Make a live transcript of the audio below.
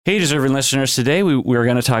Hey, deserving listeners, today we're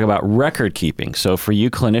going to talk about record keeping. So for you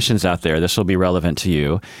clinicians out there, this will be relevant to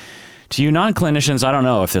you. To you non-clinicians, I don't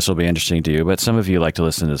know if this will be interesting to you, but some of you like to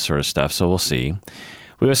listen to this sort of stuff, so we'll see.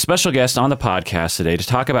 We have a special guest on the podcast today to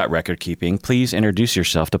talk about record keeping. Please introduce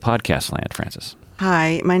yourself to Podcast Land, Frances.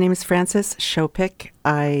 Hi, my name is Frances Shopik.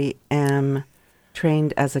 I am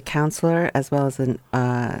trained as a counselor as well as an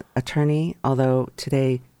attorney, although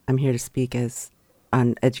today I'm here to speak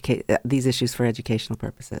on these issues for educational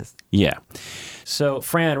purposes. Yeah. So,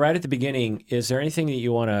 Fran, right at the beginning, is there anything that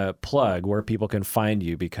you want to plug where people can find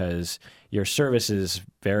you? Because your service is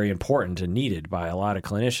very important and needed by a lot of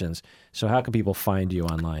clinicians. So how can people find you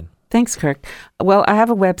online? Thanks, Kirk. Well, I have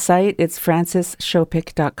a website. It's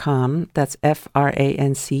francesshopik.com. That's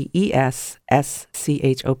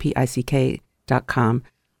FrancesSchopik.com.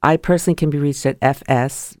 I personally can be reached at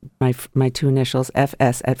FS, my two initials,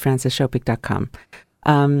 FS at francesshopik.com.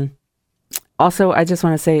 Also, I just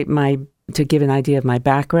want to say to give an idea of my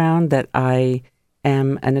background, that I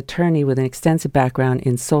am an attorney with an extensive background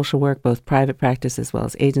in social work, both private practice as well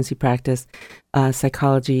as agency practice,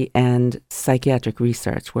 psychology, and psychiatric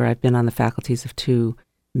research, where I've been on the faculties of two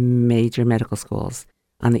major medical schools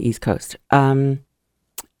on the East Coast.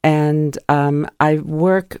 I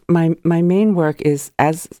work, my main work is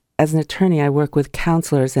as an attorney, I work with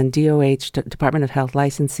counselors and DOH, Department of Health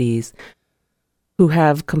licensees, who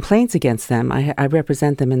have complaints against them. I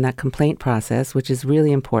represent them in that complaint process, which is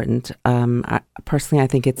really important. Personally, I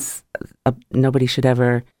think nobody should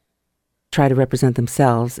ever try to represent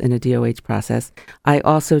themselves in a DOH process. I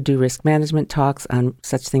also do risk management talks on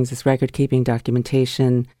such things as record keeping,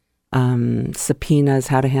 documentation, subpoenas,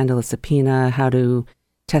 how to handle a subpoena, how to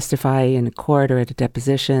testify in a court or at a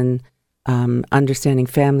deposition, understanding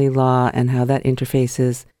family law and how that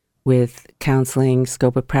interfaces with counseling,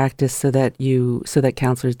 scope of practice, so that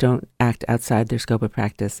counselors don't act outside their scope of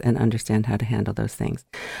practice and understand how to handle those things.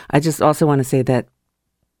 I just also want to say that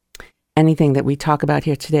anything that we talk about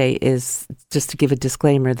here today is just to give a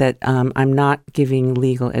disclaimer that I'm not giving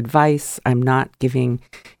legal advice. I'm not giving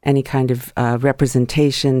any kind of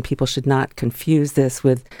representation. People should not confuse this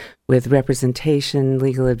with representation,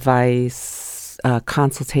 legal advice,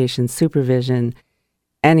 consultation, supervision,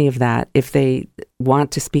 any of that. If they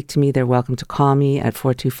want to speak to me, they're welcome to call me at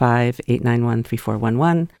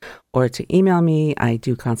 425-891-3411 or to email me. I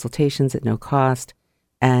do consultations at no cost.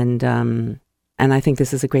 And I think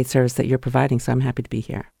this is a great service that you're providing, so I'm happy to be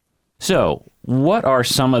here. So what are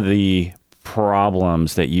some of the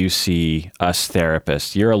problems that you see us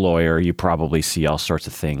therapists? You're a lawyer. You probably see all sorts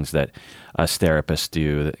of things that us therapists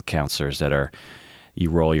do, counselors that you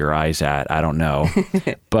roll your eyes at. I don't know.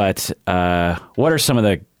 But what are some of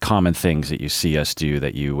the common things that you see us do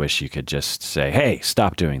that you wish you could just say, hey,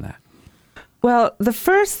 stop doing that? Well, the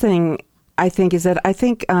first thing I think is that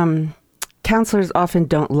counselors often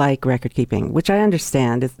don't like record keeping, which I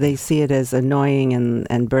understand. They see it as annoying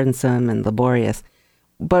and burdensome and laborious.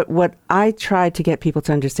 But what I try to get people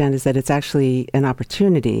to understand is that it's actually an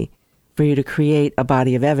opportunity for you to create a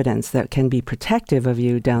body of evidence that can be protective of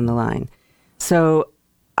you down the line. So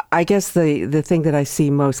I guess the thing that I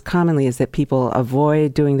see most commonly is that people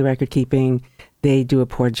avoid doing the record keeping. They do a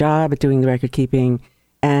poor job at doing the record keeping,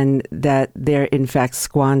 and that they're in fact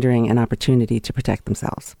squandering an opportunity to protect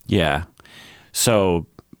themselves. Yeah. So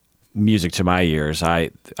music to my ears.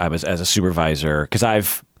 I was, as a supervisor, because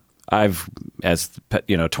I've as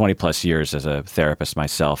 20 plus years as a therapist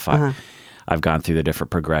myself, I've gone through the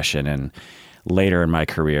different progression, and later in my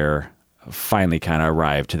career finally kind of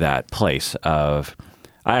arrived to that place of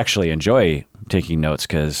I actually enjoy taking notes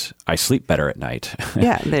because I sleep better at night.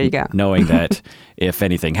 Yeah, there you go. Knowing that if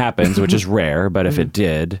anything happens, which is rare, but if it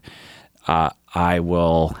did, I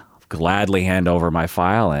will gladly hand over my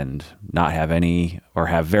file and not have any or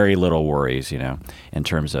have very little worries, in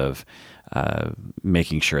terms of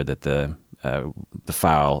making sure that the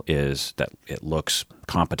file is, that it looks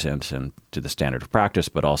competent and to the standard of practice,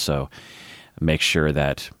 but also make sure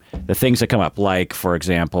that the things that come up, like, for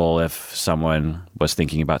example, if someone was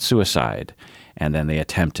thinking about suicide and then they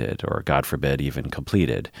attempted or, God forbid, even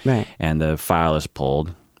completed, right, and the file is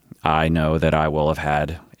pulled, I know that I will have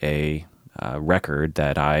had a record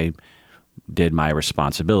that I did my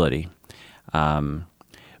responsibility.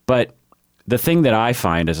 But the thing that I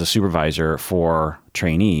find as a supervisor for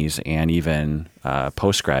trainees and even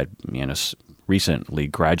post-grad, recently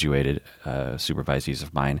graduated supervisees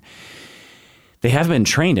of mine, they haven't been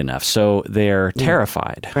trained enough, so they're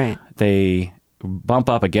terrified. Right. They bump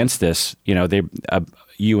up against this,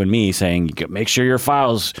 you and me saying, make sure your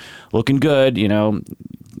file's looking good, you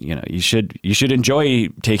should enjoy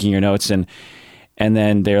taking your notes, and And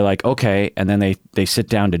then they're like, okay. And then they sit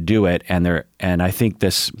down to do it. And I think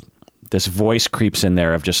this voice creeps in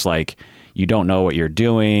there of just like, you don't know what you're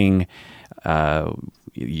doing.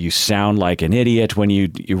 You sound like an idiot when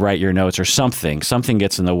you write your notes or something. Something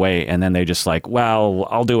gets in the way. And then they just like, well,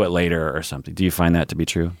 I'll do it later or something. Do you find that to be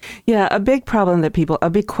true? Yeah, a big question that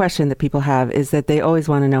people have is that they always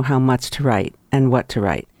want to know how much to write and what to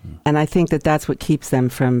write. And I think that that's what keeps them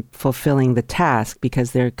from fulfilling the task,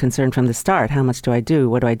 because they're concerned from the start. How much do I do?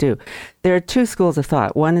 What do I do? There are two schools of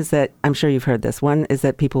thought. One is that, I'm sure you've heard this, one is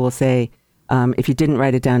that people will say, if you didn't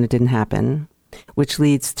write it down, it didn't happen, which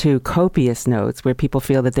leads to copious notes where people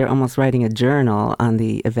feel that they're almost writing a journal on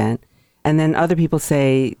the event. And then other people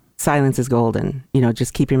say, silence is golden.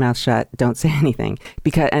 Just keep your mouth shut. Don't say anything.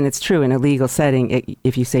 And it's true, in a legal setting,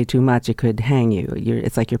 if you say too much, it could hang you.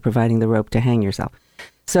 It's like you're providing the rope to hang yourself.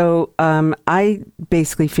 So I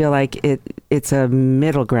basically feel like it's a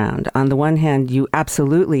middle ground. On the one hand, you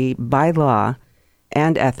absolutely, by law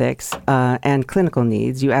and ethics and clinical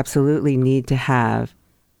needs, you absolutely need to have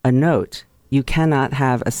a note. You cannot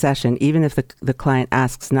have a session, even if the client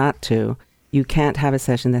asks not to. You can't have a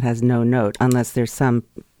session that has no note unless there's some,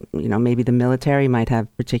 maybe the military might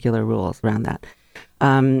have particular rules around that.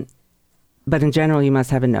 But in general, you must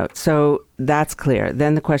have a note. So that's clear.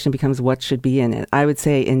 Then the question becomes, what should be in it? I would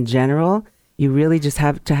say in general, you really just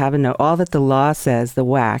have to have a note. All that the law says, the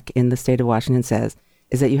WAC in the state of Washington says,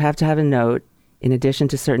 is that you have to have a note in addition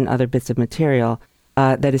to certain other bits of material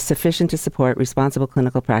that is sufficient to support responsible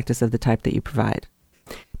clinical practice of the type that you provide.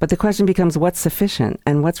 But the question becomes, what's sufficient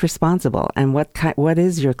and what's responsible, and what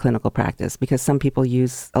is your clinical practice? Because some people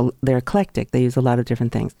they're eclectic. They use a lot of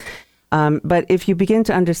different things. But if you begin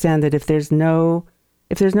to understand that if there's no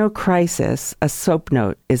crisis, a SOAP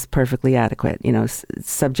note is perfectly adequate.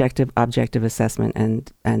 Subjective, objective assessment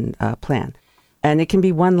and plan, and it can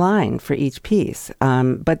be one line for each piece.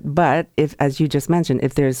 But if, as you just mentioned,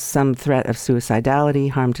 if there's some threat of suicidality,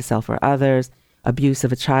 harm to self or others, abuse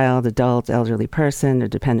of a child, adult, elderly person, or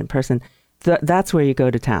dependent person, that's where you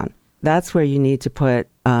go to town. That's where you need to put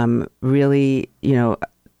really,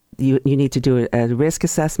 You need to do a risk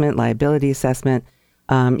assessment, liability assessment.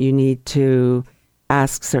 You need to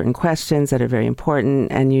ask certain questions that are very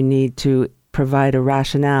important, and you need to provide a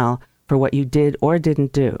rationale for what you did or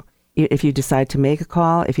didn't do. If you decide to make a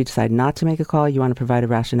call, if you decide not to make a call, you want to provide a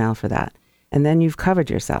rationale for that. And then you've covered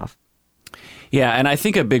yourself. Yeah, and I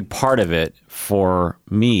think a big part of it for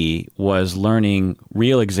me was learning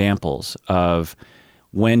real examples of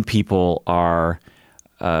when people are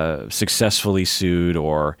successfully sued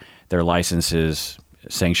or their license is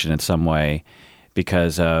sanctioned in some way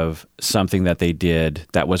because of something that they did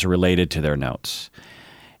that was related to their notes.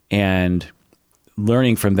 And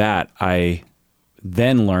learning from that, I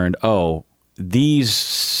then learned, these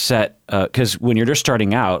set, because when you're just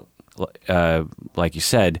starting out, like you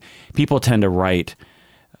said, people tend to write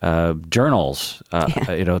journals,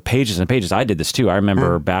 pages and pages. I did this too. I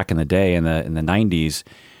remember back in the day in the 90s,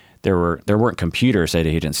 there weren't computers at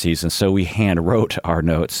agencies, and so we hand wrote our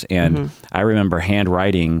notes. And I remember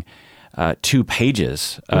handwriting 2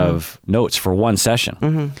 pages of notes for one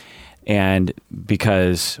session. And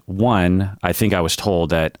because one, I think I was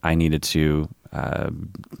told that I needed to,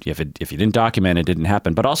 if you didn't document, it didn't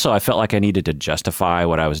happen. But also I felt like I needed to justify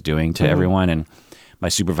what I was doing to everyone. And my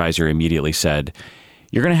supervisor immediately said,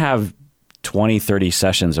 you're going to have 20, 30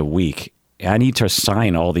 sessions a week. I need to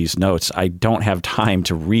sign all these notes. I don't have time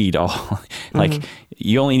to read all.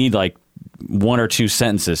 You only need like 1 or 2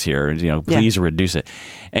 sentences here. Please reduce it.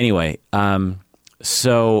 Anyway,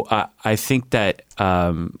 so I think that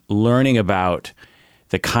learning about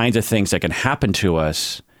the kinds of things that can happen to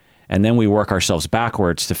us, and then we work ourselves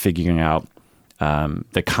backwards to figuring out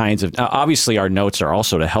the kinds of. Obviously, our notes are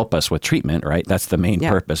also to help us with treatment, right? That's the main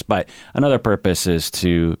purpose. But another purpose is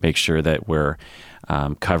to make sure that we're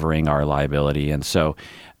covering our liability. And so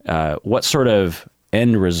what sort of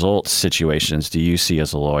end result situations do you see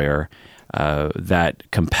as a lawyer that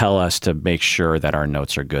compel us to make sure that our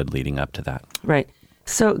notes are good leading up to that? Right.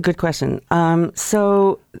 So good question.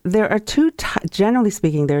 So there are generally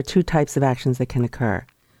speaking, there are 2 types of actions that can occur.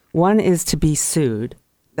 One is to be sued.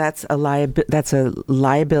 That's a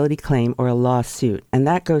liability claim or a lawsuit. And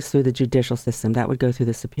that goes through the judicial system. That would go through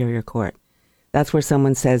the Superior Court. That's where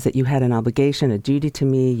someone says that you had an obligation, a duty to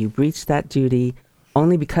me, you breached that duty.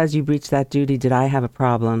 Only because you breached that duty did I have a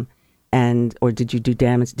problem, or did you do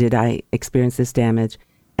damage? Did I experience this damage?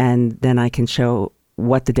 And then I can show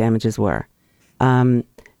what the damages were. So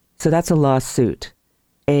that's a lawsuit.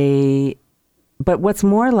 But what's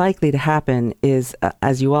more likely to happen is,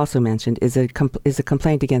 as you also mentioned, is a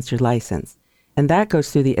complaint against your license. And that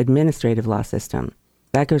goes through the administrative law system.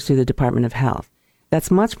 That goes through the Department of Health.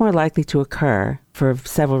 That's much more likely to occur for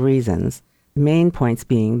several reasons. The main points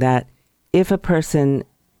being that the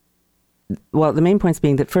main points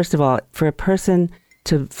being that, first of all, for a person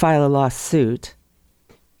to file a lawsuit,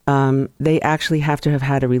 they actually have to have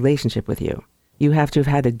had a relationship with you. You have to have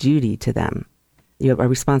had a duty to them. You have a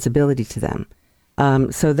responsibility to them.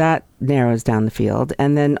 So that narrows down the field.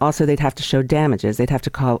 And then also they'd have to show damages. They'd have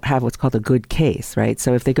to have what's called a good case, right?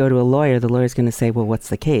 So if they go to a lawyer, the lawyer's going to say, well, what's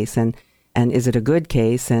the case? And is it a good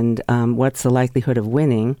case? And what's the likelihood of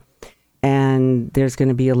winning? And there's going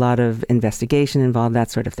to be a lot of investigation involved,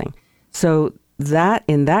 that sort of thing. So that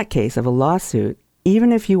in that case of a lawsuit,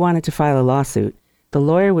 even if you wanted to file a lawsuit, the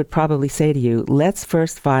lawyer would probably say to you, let's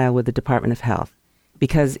first file with the Department of Health.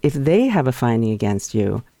 Because if they have a finding against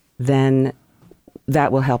you, then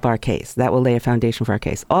that will help our case. That will lay a foundation for our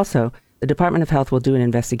case. Also, the Department of Health will do an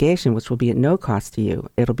investigation, which will be at no cost to you.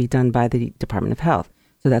 It'll be done by the Department of Health.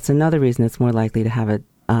 So that's another reason it's more likely to have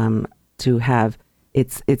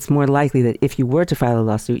it's more likely that if you were to file a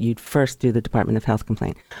lawsuit, you'd first do the Department of Health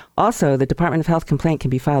complaint. Also, the Department of Health complaint can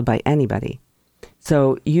be filed by anybody.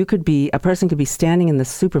 So a person could be standing in the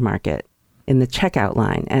supermarket in the checkout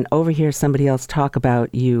line and overhear somebody else talk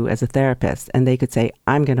about you as a therapist, and they could say,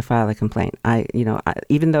 I'm going to file a complaint.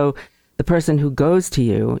 Even though the person who goes to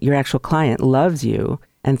you, your actual client, loves you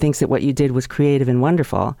and thinks that what you did was creative and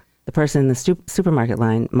wonderful, the person in the supermarket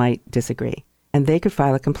line might disagree, and they could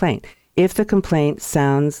file a complaint. If the complaint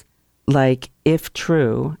sounds like, if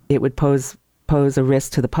true, it would pose a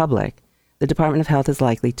risk to the public, the Department of Health is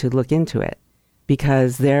likely to look into it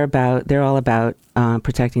because they're all about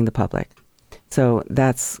protecting the public. So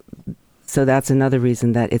that's another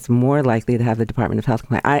reason that it's more likely to have the Department of Health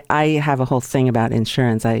complaint. I have a whole thing about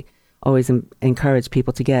insurance. I always encourage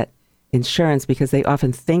people to get insurance because they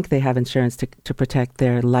often think they have insurance to protect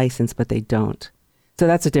their license, but they don't. So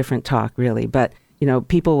that's a different talk, really. But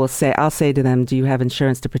people will say, I'll say to them, do you have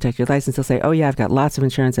insurance to protect your license? They'll say, oh yeah, I've got lots of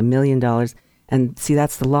insurance, $1 million. And see,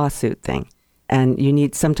 that's the lawsuit thing.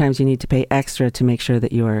 And sometimes you need to pay extra to make sure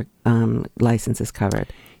that your license is covered.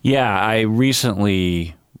 Yeah, I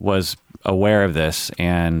recently was aware of this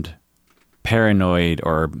and paranoid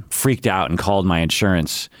or freaked out and called my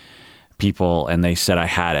insurance people, and they said I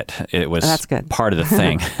had it. It was part of the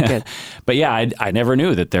thing. Good. But yeah, I never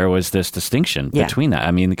knew that there was this distinction between that.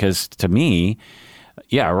 I mean, because to me,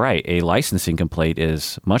 yeah, right, a licensing complaint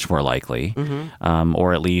is much more likely,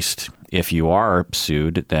 or at least if you are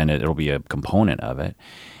sued, then it'll be a component of it.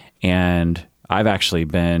 And I've actually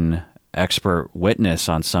been expert witness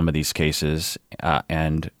on some of these cases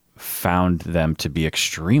and found them to be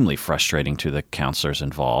extremely frustrating to the counselors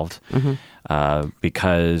involved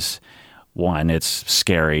because, one, it's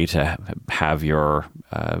scary to have your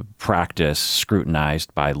practice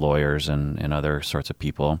scrutinized by lawyers and other sorts of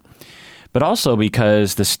people, but also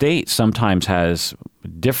because the state sometimes has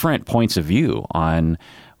different points of view on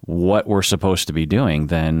what we're supposed to be doing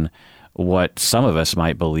than what some of us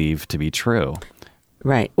might believe to be true.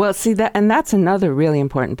 Right. Well, see, that's another really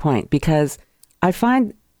important point, because I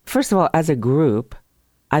find, first of all, as a group,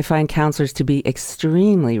 I find counselors to be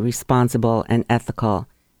extremely responsible and ethical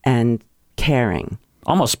and caring.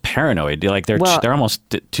 Almost paranoid. Like they're almost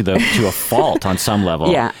to a fault on some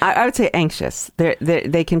level. Yeah, I would say anxious.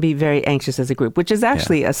 They can be very anxious as a group, which is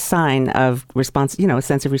actually a sign of a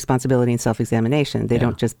sense of responsibility and self-examination. They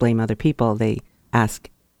don't just blame other people. They ask,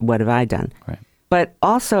 what have I done? Right. But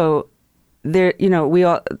also,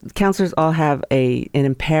 counselors all have an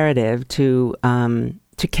imperative to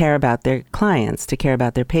care about their clients, to care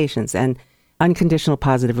about their patients, and unconditional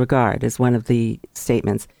positive regard is one of the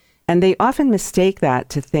statements. And they often mistake that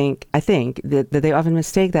to think, I think, that they often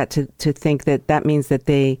mistake that to think that means that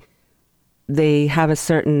they have a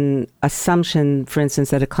certain assumption, for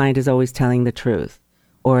instance, that a client is always telling the truth,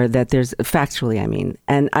 or that there's factually, I mean.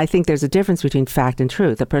 And I think there's a difference between fact and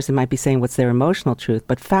truth. A person might be saying what's their emotional truth,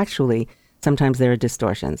 but factually, sometimes there are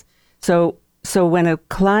distortions. So when a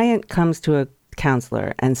client comes to a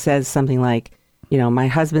counselor and says something like, my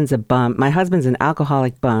husband's a bum, my husband's an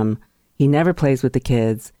alcoholic bum, he never plays with the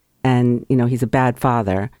kids, and, he's a bad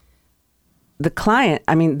father, the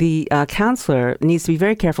counselor needs to be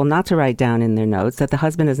very careful not to write down in their notes that the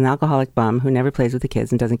husband is an alcoholic bum who never plays with the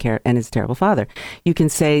kids and doesn't care and is a terrible father. You can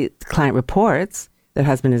say client reports that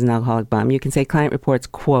husband is an alcoholic bum. You can say client reports,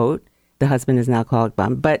 quote, the husband is an alcoholic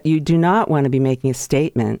bum. But you do not want to be making a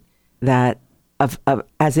statement that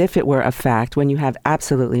as if it were a fact when you have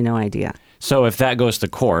absolutely no idea. So if that goes to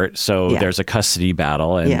court, there's a custody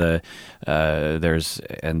battle, and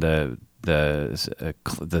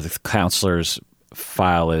the counselors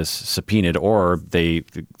file is subpoenaed, or the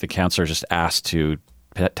counselor is just asked to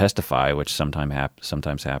testify, which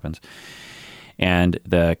sometimes happens, and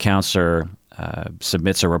the counselor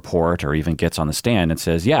submits a report or even gets on the stand and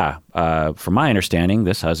says, from my understanding,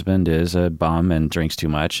 this husband is a bum and drinks too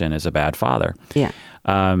much and is a bad father. Yeah.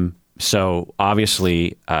 So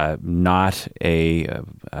obviously not a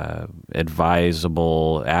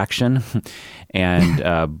advisable action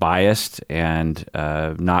and biased and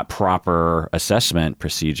not proper assessment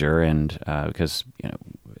procedure. And because,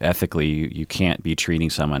 ethically, you can't be treating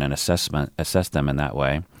someone and assess them in that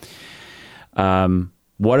way.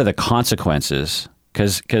 What are the consequences?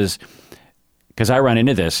 Because I run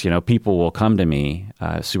into this, people will come to me,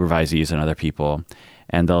 supervisees and other people,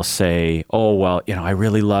 and they'll say, "Oh, well, I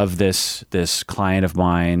really love this client of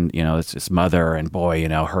mine. It's mother, and boy,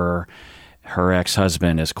 her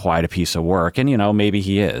ex-husband is quite a piece of work, and maybe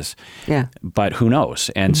he is. Yeah. But who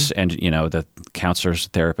knows? And and the counselor's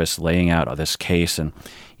therapist laying out this case, and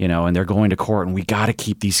and they're going to court, and we got to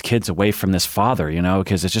keep these kids away from this father,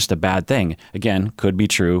 because it's just a bad thing. Again, could be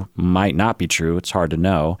true, might not be true. It's hard to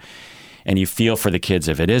know, and you feel for the kids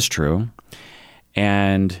if it is true.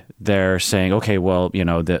 And they're saying, okay, well,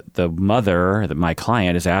 the mother, my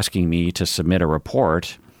client, is asking me to submit a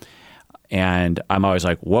report. And I'm always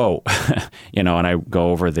like, whoa, and I go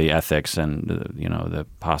over the ethics and, the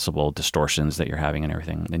possible distortions that you're having and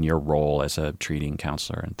everything in your role as a treating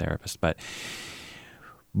counselor and therapist.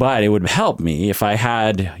 But it would help me if I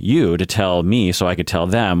had you to tell me so I could tell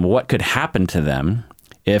them what could happen to them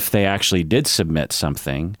if they actually did submit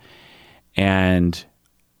something and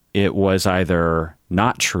it was either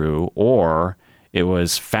not true or it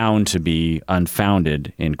was found to be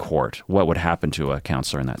unfounded in court. What would happen to a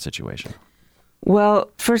counselor in that situation?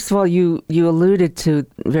 Well, first of all, you alluded to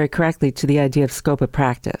very correctly to the idea of scope of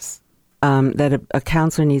practice, that a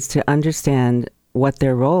counselor needs to understand what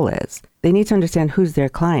their role is. They need to understand who's their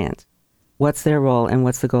client, what's their role, and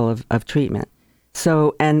what's the goal of treatment.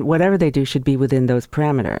 So, and whatever they do should be within those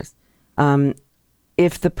parameters.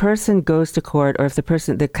 If the person goes to court, or if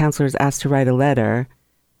the counselor is asked to write a letter,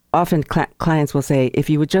 often clients will say, if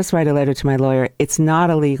you would just write a letter to my lawyer, it's not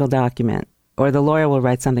a legal document. Or the lawyer will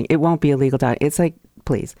write something. It won't be a legal document. It's like,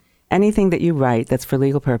 please, anything that you write that's for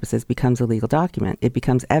legal purposes becomes a legal document. It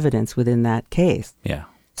becomes evidence within that case. Yeah.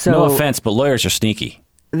 So, no offense, but lawyers are sneaky.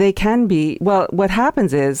 They can be. Well, what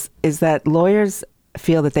happens is that lawyers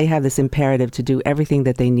feel that they have this imperative to do everything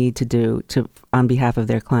that they need to do on behalf of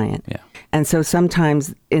their client. Yeah. And so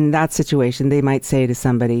sometimes in that situation, they might say to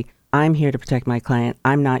somebody, I'm here to protect my client.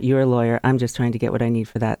 I'm not your lawyer. I'm just trying to get what I need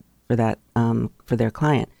for their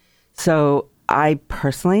client. So I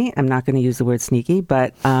personally am not going to use the word sneaky,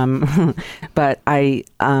 but I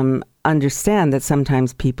understand that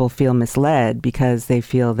sometimes people feel misled because they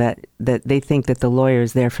feel that they think that the lawyer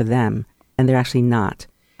is there for them, and they're actually not.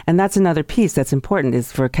 And that's another piece that's important,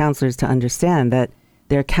 is for counselors to understand that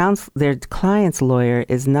their client's lawyer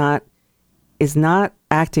is not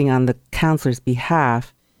acting on the counselor's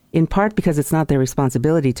behalf, in part because it's not their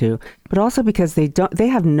responsibility to, but also because they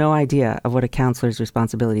have no idea of what a counselor's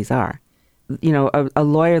responsibilities are. A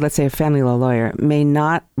lawyer, let's say a family law lawyer, may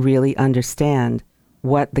not really understand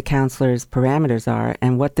what the counselor's parameters are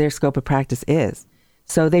and what their scope of practice is.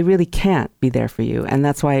 So they really can't be there for you. And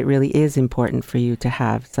that's why it really is important for you to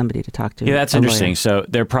have somebody to talk to. Yeah, that's interesting. Lawyer. So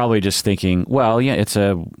they're probably just thinking, well, yeah, it's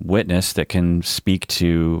a witness that can speak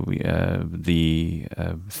to the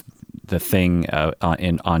thing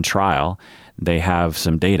on trial. They have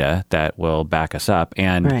some data that will back us up.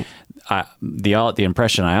 And right. The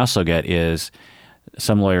impression I also get is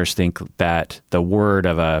some lawyers think that the word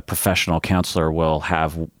of a professional counselor will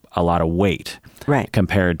have a lot of weight, right,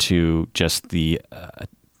 compared to just the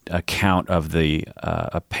account of the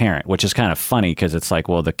a parent, which is kind of funny because it's like,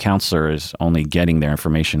 well, the counselor is only getting their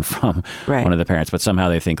information from right. one of the parents, but somehow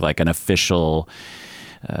they think like an official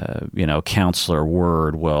counselor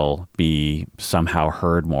word will be somehow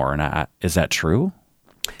heard more. And is that true?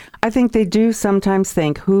 I think they do sometimes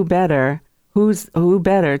think who better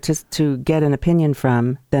to get an opinion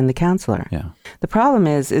from than the counselor. Yeah. The problem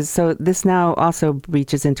is so this now also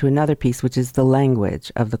reaches into another piece, which is the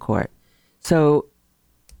language of the court. So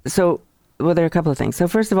well, there are a couple of things. So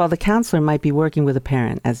first of all, the counselor might be working with a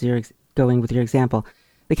parent, as you're going with your example.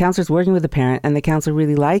 The counselor's working with the parent, and the counselor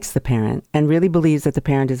really likes the parent and really believes that the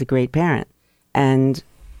parent is a great parent. And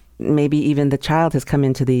maybe even the child has come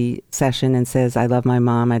into the session and says, I love my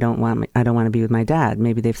mom. I don't want to be with my dad.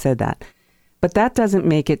 Maybe they've said that. But that doesn't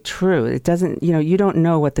make it true. It doesn't, you don't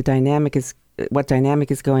know what dynamic is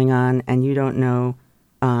going on, and you don't know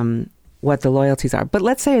what the loyalties are. But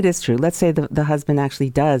let's say it is true. Let's say the husband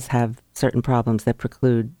actually does have certain problems that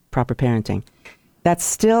preclude proper parenting. That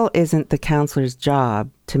still isn't the counselor's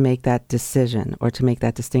job to make that decision or to make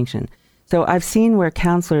that distinction. So I've seen where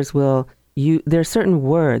counselors will there are certain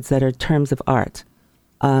words that are terms of art.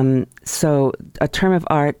 So a term of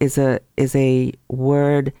art is a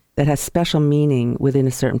word that has special meaning within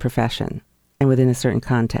a certain profession and within a certain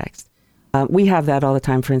context. We have that all the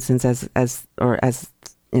time, for instance, as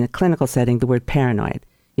in a clinical setting, the word paranoid.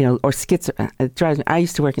 Or I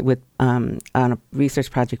used to work on a research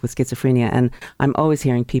project with schizophrenia, and I'm always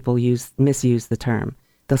hearing people misuse the term.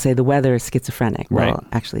 They'll say the weather is schizophrenic. Right. Well,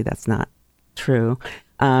 actually, that's not true.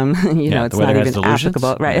 It's not even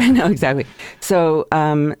applicable. Right. I know, exactly. So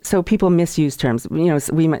people misuse terms.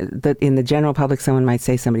 In the general public, someone might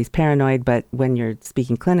say somebody's paranoid, but when you're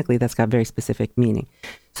speaking clinically, that's got very specific meaning.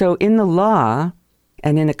 So in the law,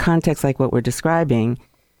 and in a context like what we're describing,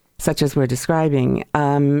 such as we're describing,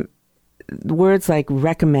 words like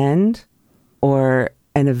recommend or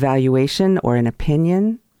an evaluation or an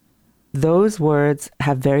opinion, those words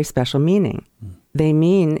have very special meaning. They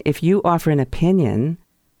mean if you offer an opinion,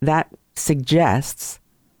 that suggests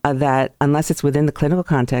that, unless it's within the clinical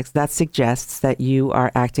context, that suggests that you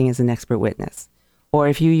are acting as an expert witness. Or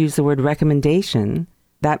if you use the word recommendation,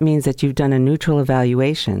 that means that you've done a neutral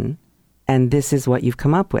evaluation and this is what you've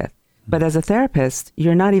come up with. But as a therapist,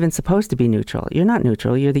 you're not even supposed to be neutral. You're not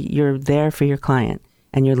neutral. You're there for your client,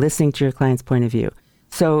 and you're listening to your client's point of view.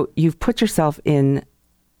 So you've put yourself in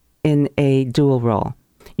a dual role.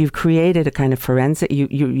 You've created a kind of forensic.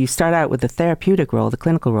 You start out with the therapeutic role, the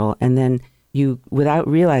clinical role, and then without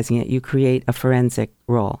realizing it, you create a forensic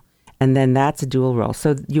role, and then that's a dual role.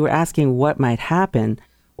 So you were asking what might happen.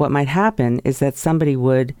 What might happen is that somebody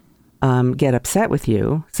would get upset with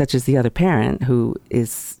you, such as the other parent who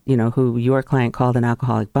your client called an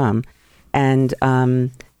alcoholic bum, and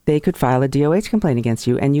they could file a DOH complaint against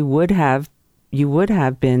you, and you would have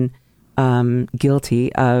been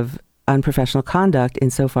guilty of unprofessional conduct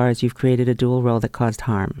insofar as you've created a dual role that caused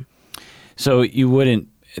harm. So you wouldn't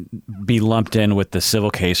be lumped in with the civil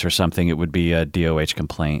case or something. It would be a DOH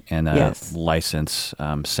complaint and a license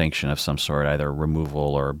sanction of some sort, either removal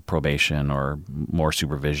or probation or more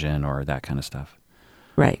supervision or that kind of stuff.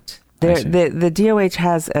 Right. The DOH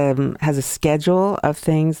has a schedule of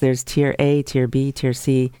things. There's tier A, tier B, tier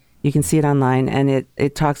C. You can see it online, and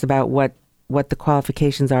it talks about what the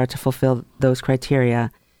qualifications are to fulfill those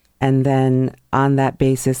criteria, and then on that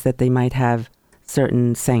basis that they might have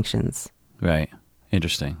certain sanctions. Right.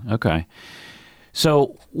 Interesting. Okay.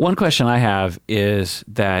 So one question I have is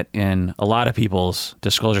that in a lot of people's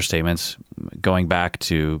disclosure statements, going back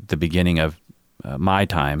to the beginning of my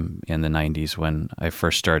time in the 90s when I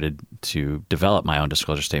first started to develop my own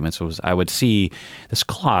disclosure statements, I would see this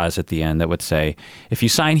clause at the end that would say, if you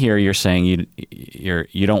sign here, you're saying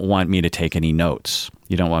you don't want me to take any notes.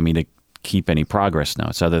 You don't want me to keep any progress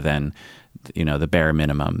notes other than the bare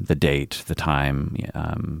minimum, the date, the time,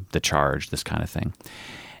 the charge, this kind of thing.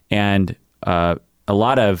 And a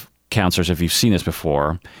lot of counselors, if you've seen this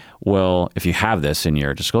before, will, if you have this in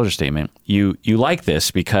your disclosure statement, you like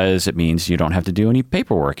this because it means you don't have to do any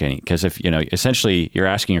paperwork. Because if essentially you're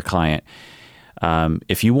asking your client,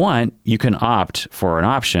 if you want, you can opt for an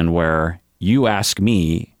option where you ask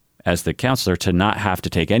me as the counselor to not have to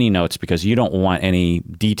take any notes because you don't want any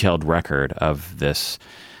detailed record of this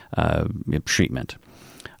treatment,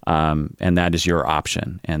 and that is your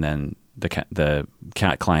option. And then the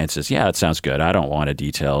client says, "Yeah, that sounds good. I don't want a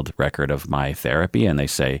detailed record of my therapy." And they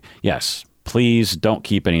say, "Yes, please don't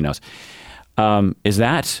keep any notes." Is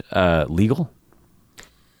that legal?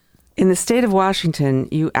 In the state of Washington,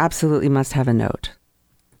 you absolutely must have a note.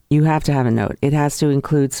 You have to have a note. It has to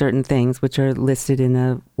include certain things which are listed in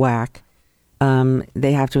a WAC.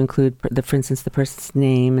 They have to include, for instance, the person's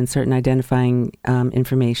name and certain identifying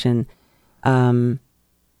information, down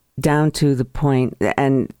to the point,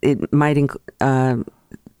 and it might include,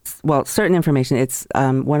 certain information. It's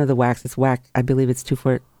one of the WACs. It's WAC, I believe it's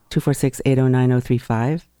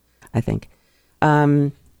 246-809-035, I think.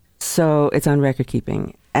 So it's on record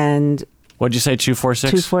keeping. And what'd you say,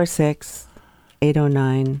 246?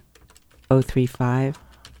 246-809-035.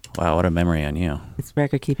 Wow, what a memory on you. It's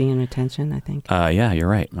record keeping and retention, I think. Yeah, you're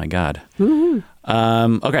right. My God. Woo-hoo.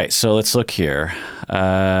 Okay, so let's look here.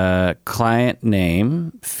 Client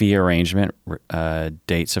name, fee arrangement,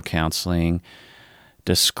 dates of counseling,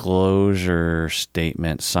 disclosure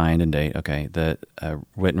statement, signed and date. Okay, the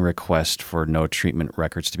written request for no treatment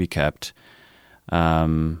records to be kept.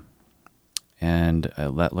 And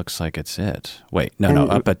that looks like it's it. Wait, no,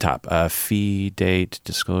 up at top. Fee, date,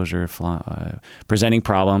 disclosure, presenting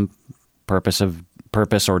problem,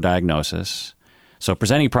 purpose or diagnosis, So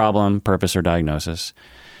presenting problem, purpose, or diagnosis,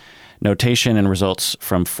 notation and results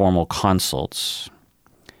from formal consults,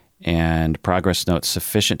 and progress notes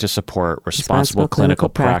sufficient to support responsible clinical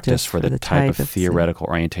practice for the type of theoretical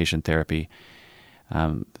orientation therapy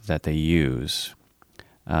that they use.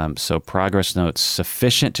 So progress notes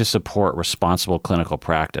sufficient to support responsible clinical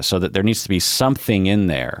practice, so that there needs to be something in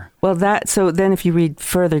there. Well, so then if you read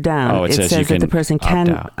further down, it says that the person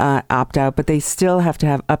can opt out, but they still have to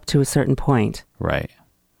have up to a certain point. Right.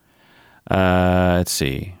 Let's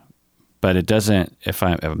see. But it doesn't, if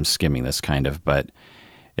I'm skimming this kind of, but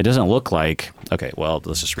it doesn't look like, okay, well,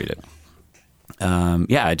 let's just read it.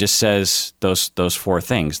 It just says those four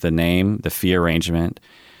things: the name, the fee arrangement,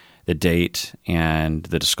 the date, and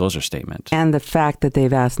the disclosure statement. And the fact that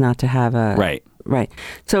they've asked not to have a... Right. Right.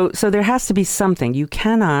 So there has to be something. You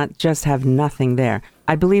cannot just have nothing there.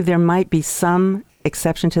 I believe there might be some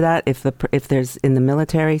exception to that. If there's in the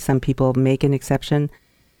military, some people make an exception.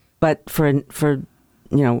 But for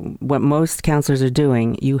what most counselors are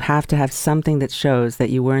doing, you have to have something that shows that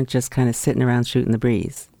you weren't just kind of sitting around shooting the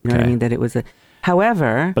breeze. You know what I mean? That it was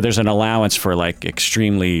however... But there's an allowance for like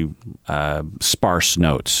extremely sparse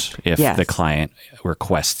notes if the client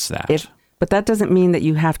requests that. But that doesn't mean that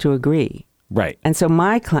you have to agree. Right. And so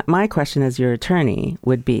my question as your attorney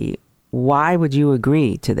would be, why would you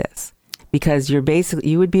agree to this? Because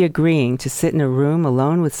you would be agreeing to sit in a room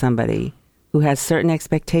alone with somebody who has certain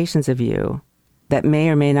expectations of you that may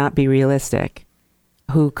or may not be realistic,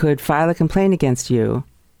 who could file a complaint against you,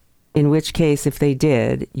 in which case, if they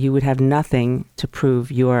did, you would have nothing to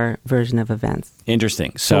prove your version of events.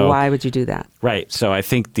 Interesting. So why would you do that? Right. So I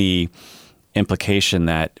think the implication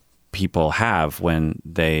that people have when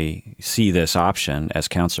they see this option as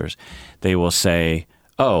counselors, they will say,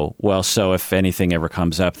 oh, well, so if anything ever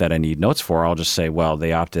comes up that I need notes for, I'll just say, well,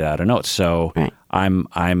 they opted out of notes. So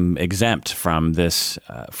I'm exempt from this,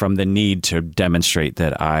 from the need to demonstrate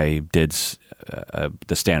that I did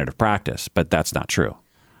the standard of practice. But that's not true.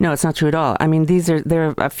 No, it's not true at all. I mean, there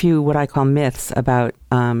are a few what I call myths about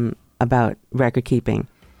record keeping.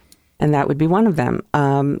 And that would be one of them.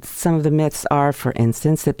 Some of the myths are, for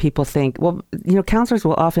instance, that people think, well, counselors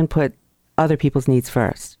will often put other people's needs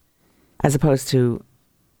first, as opposed to,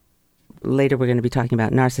 later we're going to be talking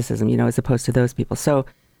about narcissism, as opposed to those people. So,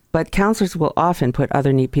 but counselors will often put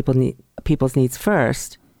other people's needs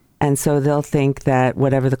first. And so they'll think that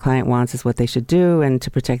whatever the client wants is what they should do, and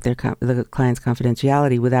to protect the client's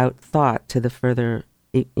confidentiality without thought to the further,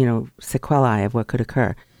 sequelae of what could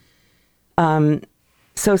occur.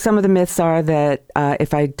 So some of the myths are that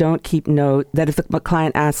if I don't keep note, that if the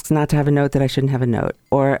client asks not to have a note, that I shouldn't have a note.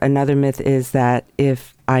 Or another myth is that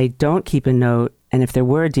if I don't keep a note, and if there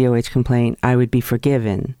were a DOH complaint, I would be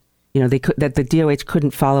forgiven. That the DOH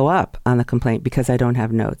couldn't follow up on the complaint because I don't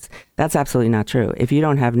have notes. That's absolutely not true. If you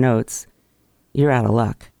don't have notes, you're out of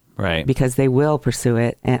luck. Right. Because they will pursue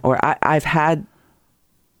it. I've had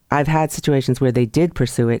situations where they did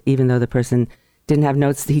pursue it, even though the person didn't have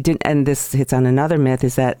notes. He didn't, and this hits on another myth,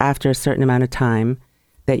 is that after a certain amount of time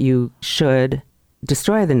that you should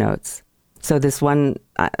destroy the notes. So this one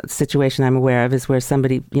situation I'm aware of is where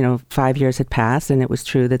somebody, 5 years had passed and it was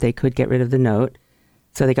true that they could get rid of the note.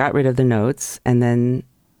 So they got rid of the notes, and then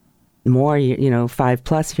more,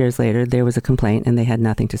 5+ years later, there was a complaint and they had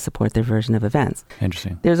nothing to support their version of events.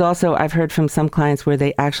 Interesting. There's also, I've heard from some clients where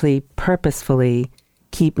they actually purposefully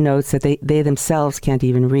keep notes that they themselves can't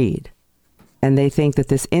even read. And they think that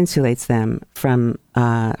this insulates them from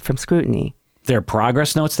scrutiny. Their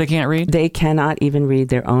progress notes they can't read? They cannot even read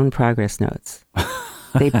their own progress notes.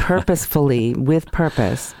 They purposefully, with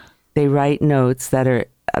purpose, they write notes that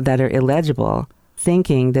are illegible,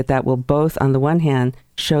 thinking that will both, on the one hand,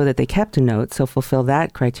 show that they kept a note, so fulfill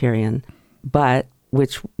that criterion, but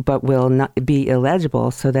will not be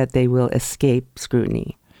illegible, so that they will escape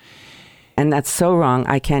scrutiny. And that's so wrong.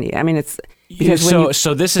 It's because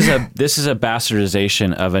so this is a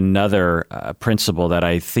bastardization of another principle that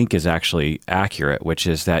I think is actually accurate, which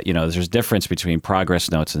is that there's a difference between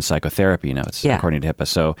progress notes and psychotherapy notes, according to HIPAA.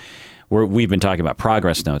 So we've been talking about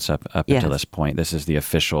progress notes up until this point. This is the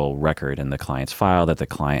official record in the client's file that the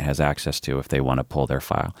client has access to if they want to pull their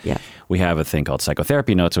file. Yeah. We have a thing called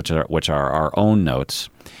psychotherapy notes, which are our own notes.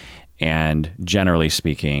 And generally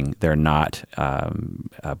speaking, they're not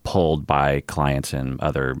pulled by clients in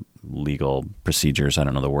other legal procedures. I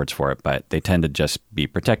don't know the words for it, but they tend to just be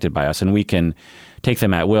protected by us. And we can take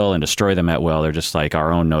them at will and destroy them at will. They're just like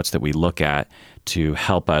our own notes that we look at to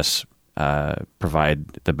help us provide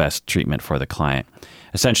the best treatment for the client.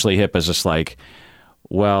 Essentially, HIPAA is just like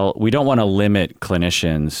Well, we don't want to limit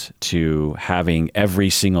clinicians to having every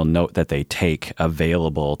single note that they take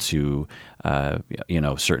available to,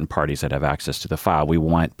 certain parties that have access to the file. We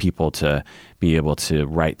want people to be able to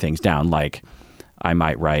write things down. Like I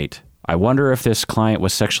might write, I wonder if this client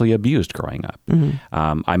was sexually abused growing up.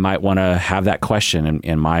 I might want to have that question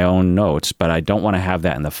in my own notes, but I don't want to have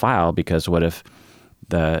that in the file because what if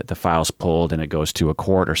the file's pulled and it goes to a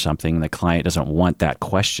court or something and the client doesn't want that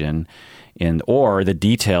question or the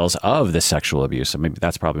details of the sexual abuse. So maybe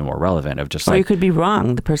that's probably more relevant of just or you could be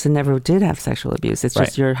wrong. The person never did have sexual abuse. It's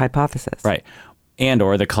just your hypothesis. Right. And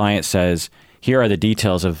or the client says, here are the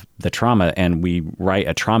details of the trauma, and we write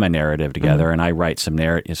a trauma narrative together, and I write some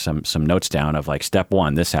notes down of like step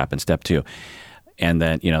 1, this happened, step 2. And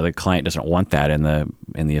then, the client doesn't want that in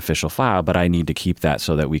the official file, but I need to keep that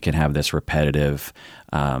so that we can have this repetitive,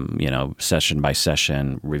 session by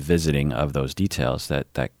session revisiting of those details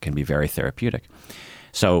that can be very therapeutic.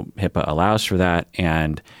 So HIPAA allows for that.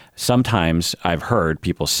 And sometimes I've heard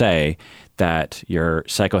people say that your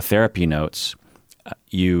psychotherapy notes,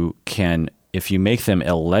 you can, if you make them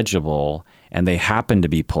illegible and they happen to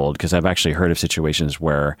be pulled, because I've actually heard of situations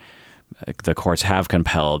where the courts have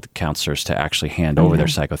compelled counselors to actually hand over their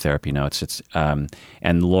psychotherapy notes.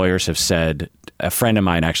 And lawyers have said, a friend of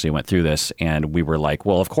mine actually went through this, and we were like,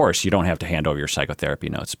 well, of course, you don't have to hand over your psychotherapy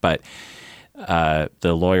notes. But the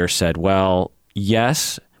lawyer said, well,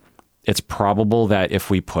 yes, it's probable that if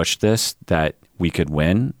we push this, that we could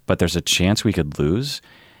win, but there's a chance we could lose.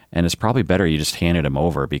 And it's probably better you just handed them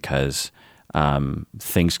over because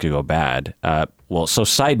things could go bad. So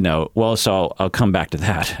side note, so I'll come back to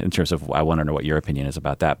that in terms of, I want to know what your opinion is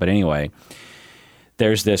about that. But anyway,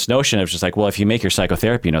 there's this notion of just like, well, if you make your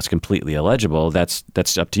psychotherapy notes completely illegible, that's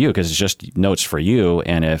up to you because it's just notes for you.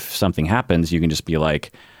 And if something happens, you can just be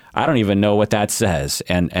like, I don't even know what that says.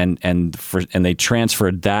 And they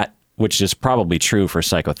transferred that, which is probably true for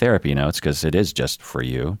psychotherapy notes because it is just for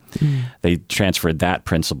you. They transferred that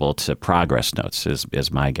principle to progress notes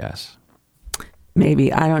is my guess.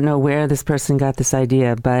 Maybe. I don't know where this person got this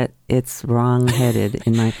idea, but it's wrong-headed for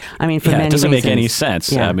many reasons. It doesn't make any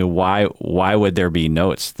sense. Yeah. I mean, why would there be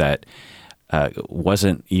notes that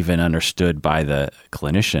wasn't even understood by the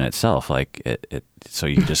clinician itself? Like so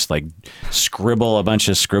you just like scribble a bunch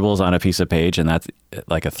of scribbles on a piece of page, and that's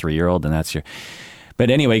like a 3-year-old, and that's your. But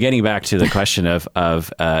anyway, getting back to the question of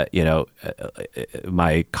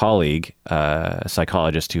my colleague, a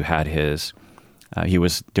psychologist who had his. He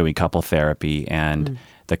was doing couple therapy, and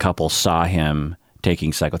the couple saw him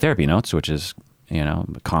taking psychotherapy notes, which is,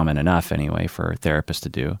 common enough anyway for therapists to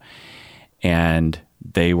do. And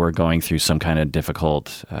they were going through some kind of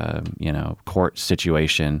difficult, court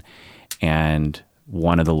situation. And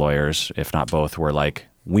one of the lawyers, if not both, were like,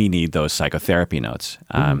 we need those psychotherapy notes.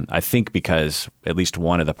 I think because at least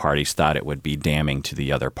one of the parties thought it would be damning to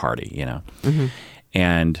the other party,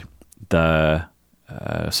 And the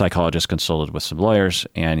psychologist consulted with some lawyers,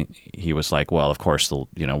 and he was like, well, of course,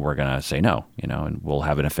 we're going to say no, and we'll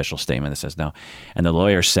have an official statement that says no. And the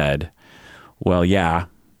lawyer said, well, yeah,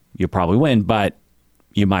 you'll probably win, but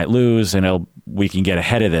you might lose, and we can get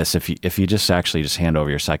ahead of this if you just hand over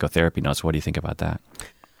your psychotherapy notes. What do you think about that?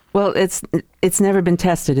 Well, it's never been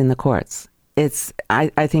tested in the courts.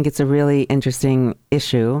 I think it's a really interesting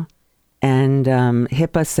issue, and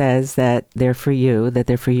HIPAA says that they're for you, that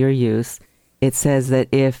they're for your use. It says that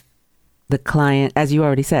if the client, as you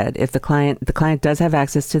already said, if the client does have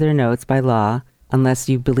access to their notes by law, unless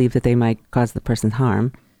you believe that they might cause the person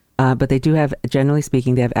harm, but they do have, generally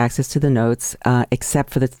speaking, they have access to the notes,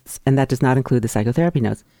 except for and that does not include the psychotherapy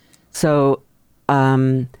notes. So,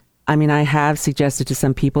 I have suggested to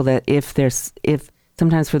some people that if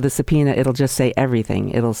sometimes for the subpoena, it'll just say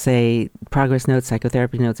everything. It'll say progress notes,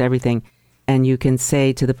 psychotherapy notes, everything. And you can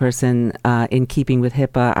say to the person, in keeping with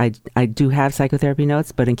HIPAA, I do have psychotherapy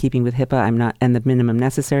notes, but in keeping with HIPAA, I'm not, and the minimum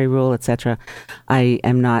necessary rule, etc., I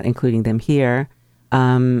am not including them here.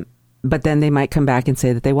 But then they might come back and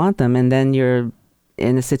say that they want them, and then you're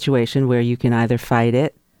in a situation where you can either fight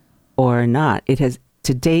it or not. It has,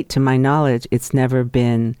 to date, to my knowledge, it's never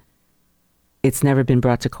been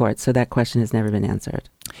brought to court, so that question has never been answered.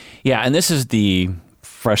 Yeah, and this is the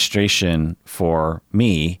frustration for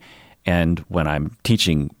me. And when I'm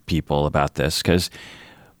teaching people about this, because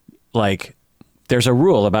there's a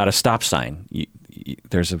rule about a stop sign.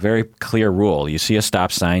 There's a very clear rule. You see a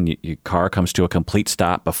stop sign, your car comes to a complete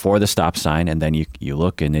stop before the stop sign, and then you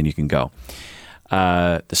look, and then you can go.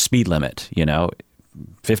 The speed limit,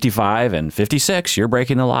 55 and 56, you're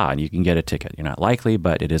breaking the law, and you can get a ticket. You're not likely,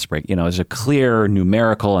 but it is there's a clear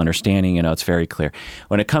numerical understanding. It's very clear.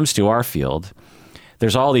 When it comes to our field,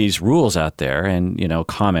 there's all these rules out there and,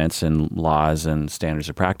 comments and laws and standards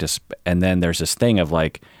of practice. And then there's this thing of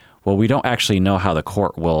like, well, we don't actually know how the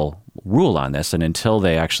court will rule on this. And until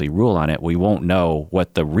they actually rule on it, we won't know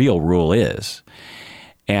what the real rule is.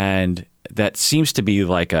 And that seems to be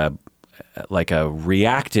like a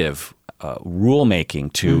reactive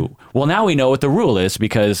rulemaking to, well, now we know what the rule is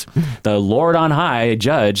because the Lord on high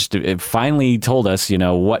judge finally told us,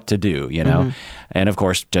 what to do, And of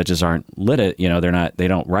course, judges aren't they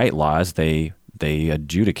don't write laws. They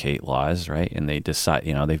adjudicate laws, right? And they decide,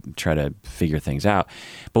 they try to figure things out.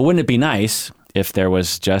 But wouldn't it be nice if there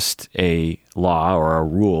was just a law or a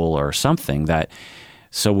rule or something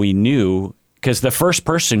so we knew, because the first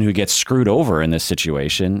person who gets screwed over in this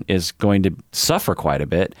situation is going to suffer quite a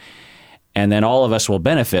bit. And then all of us will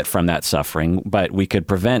benefit from that suffering, but we could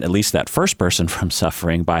prevent at least that first person from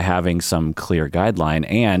suffering by having some clear guideline.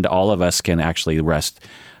 And all of us can actually rest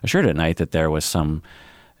assured at night that there was some,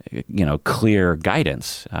 clear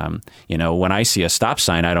guidance. When I see a stop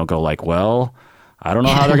sign, I don't go like, well, I don't know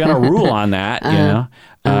how they're going to rule on that,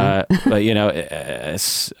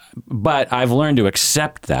 but I've learned to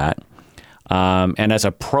accept that. And as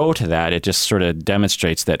a pro to that, it just sort of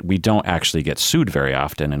demonstrates that we don't actually get sued very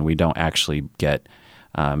often and we don't actually get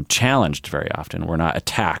challenged very often. We're not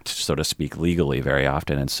attacked, so to speak, legally very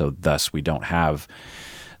often. And so thus we don't have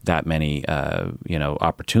that many,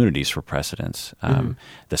 opportunities for precedents.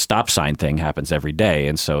 The stop sign thing happens every day.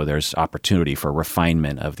 And so there's opportunity for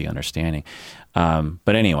refinement of the understanding.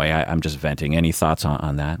 But anyway, I'm just venting. Any thoughts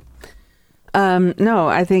on that? No,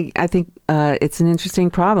 I think it's an interesting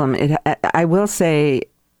problem. I will say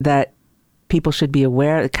that people should be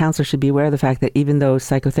aware, counselors should be aware of the fact that even though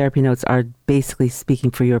psychotherapy notes are basically speaking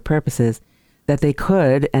for your purposes, that they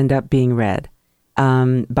could end up being read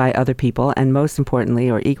by other people, and most importantly,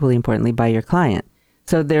 or equally importantly, by your client.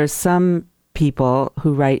 So there's some people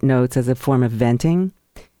who write notes as a form of venting,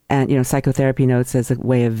 and psychotherapy notes as a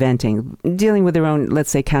way of venting, dealing with their own,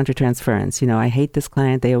 let's say, countertransference. I hate this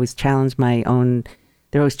client. They always challenge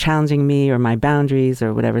they're always challenging me or my boundaries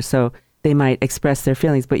or whatever. So they might express their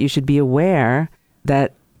feelings, but you should be aware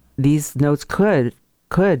that these notes could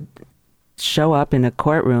show up in a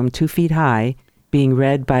courtroom 2 feet high, being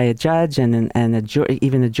read by a judge and a jury,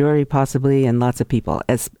 even a jury possibly, and lots of people,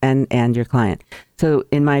 and your client. So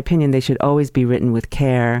in my opinion, they should always be written with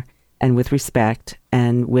care and with respect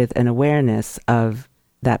and with an awareness of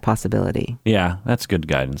that possibility. Yeah, that's good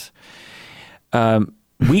guidance.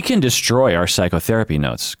 We can destroy our psychotherapy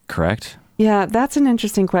notes, correct? Yeah, that's an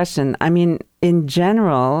interesting question. I mean, in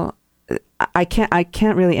general, I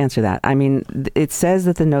can't really answer that. I mean, it says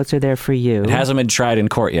that the notes are there for you. It hasn't been tried in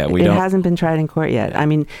court yet. It hasn't been tried in court yet. I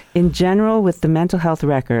mean, in general, with the mental health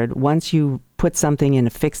record, once you put something in a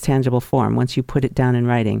fixed, tangible form, once you put it down in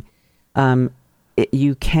writing,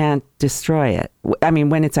 you can't destroy it. I mean,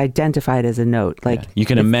 when it's identified as a note, you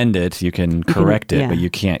can amend it, you can correct it, but you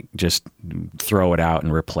can't just throw it out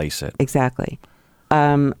and replace it. Exactly.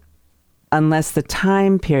 Unless the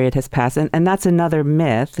time period has passed. And that's another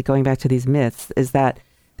myth, going back to these myths, is that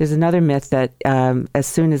there's another myth that as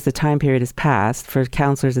soon as the time period has passed, for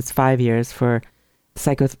counselors it's 5 years, for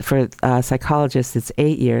psychologists it's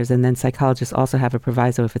 8 years, and then psychologists also have a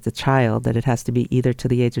proviso if it's a child that it has to be either to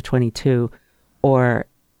the age of 22 or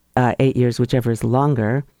 8 years, whichever is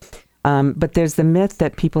longer. But there's the myth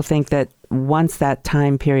that people think that once that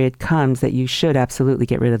time period comes, that you should absolutely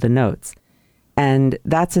get rid of the notes. And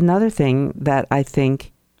that's another thing that I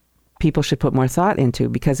think people should put more thought into,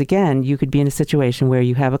 because again, you could be in a situation where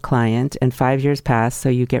you have a client and 5 years pass, so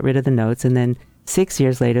you get rid of the notes, and then 6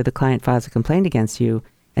 years later, the client files a complaint against you,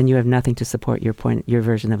 and you have nothing to support your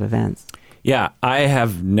version of events. Yeah, I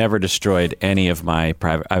have never destroyed any of my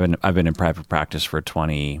private. I've been in private practice for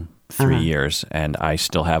 23 years, and I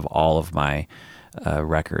still have all of my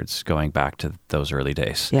records going back to those early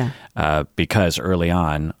days. Yeah, because early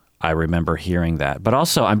on, I remember hearing that. But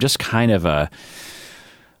also, I'm just kind of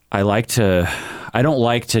I don't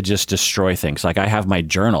like to just destroy things. Like I have my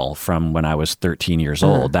journal from when I was 13 years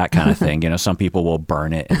old, that kind of thing. Some people will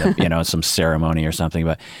burn it in some ceremony or something.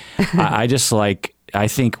 But I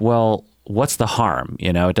think, well, what's the harm?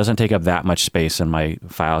 It doesn't take up that much space in my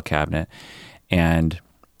file cabinet. And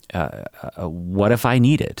what if I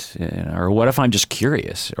need it? Or what if I'm just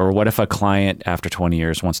curious? Or what if a client after 20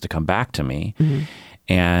 years wants to come back to me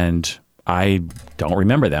and I don't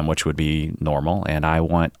remember them, which would be normal, and I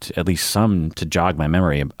want at least some to jog my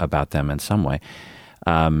memory about them in some way.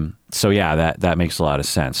 So yeah, that makes a lot of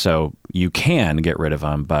sense. So you can get rid of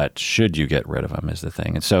them, but should you get rid of them is the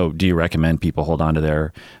thing. And so do you recommend people hold on to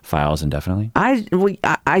their files indefinitely?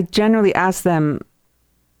 I generally ask them,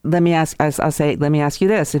 let me ask you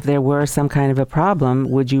this. If there were some kind of a problem,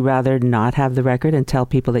 would you rather not have the record and tell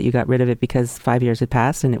people that you got rid of it because 5 years had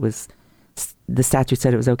passed and the statute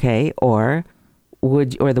said it was okay, or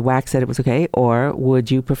the WAC said it was okay, or would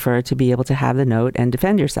you prefer to be able to have the note and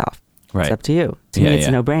defend yourself? Right. It's up to you. To me, it's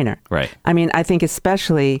a no-brainer. Right. I mean, I think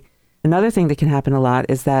especially another thing that can happen a lot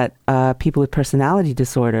is that people with personality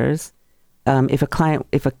disorders, if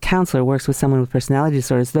a counselor works with someone with personality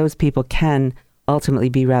disorders, those people can ultimately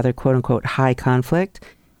be rather quote unquote high conflict,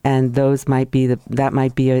 and those might be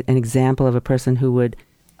an example of a person who would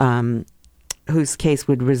whose case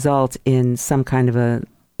would result in some kind of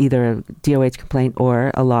either a DOH complaint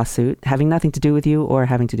or a lawsuit having nothing to do with you or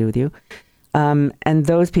having to do with you, and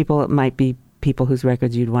those people might be people whose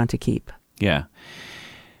records you'd want to keep. Yeah.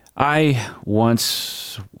 I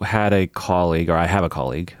once had a colleague, or I have a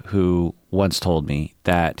colleague, who once told me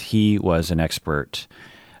that he was an expert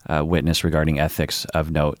witness regarding ethics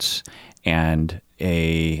of notes, and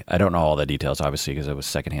I don't know all the details, obviously, because it was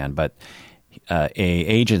secondhand, but a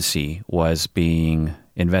agency was being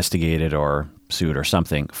investigated or sued or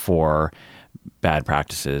something for bad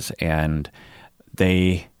practices, and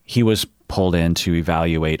he was pulled in to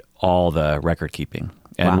evaluate all the record keeping.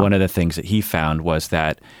 And Wow. one of the things that he found was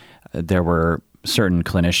that there were certain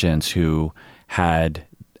clinicians who had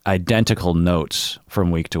identical notes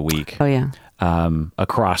from week to week. Oh yeah.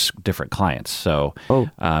 Across different clients. So, Oh.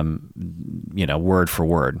 Word for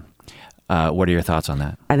word. What are your thoughts on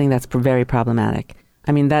that? I think that's very problematic.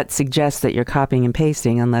 I mean, that suggests that you're copying and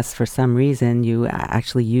pasting unless for some reason you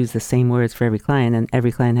actually use the same words for every client, and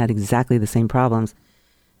every client had exactly the same problems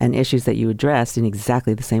and issues that you addressed in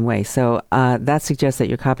exactly the same way. So that suggests that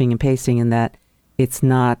you're copying and pasting and that it's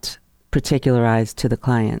not particularized to the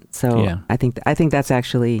client. So Yeah. I think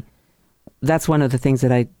that's one of the things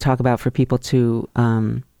that I talk about for people to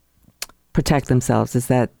protect themselves is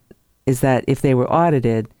that if they were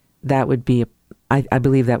audited, that would be I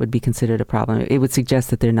believe that would be considered a problem. It would suggest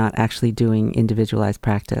that they're not actually doing individualized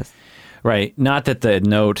practice. Right. Not that the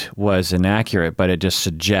note was inaccurate, but it just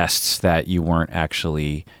suggests that you weren't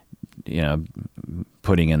actually,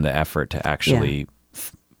 putting in the effort to actually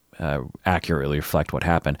accurately reflect what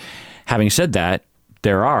happened. Having said that,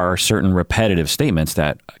 there are certain repetitive statements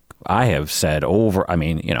that I have said over,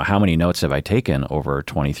 how many notes have I taken over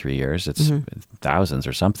 23 years? It's thousands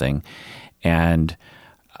or something. And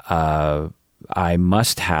I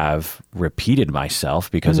must have repeated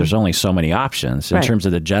myself because there's only so many options in terms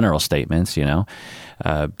of the general statements,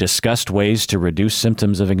 discussed ways to reduce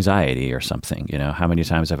symptoms of anxiety or something, how many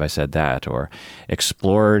times have I said that, or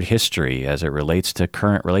explored history as it relates to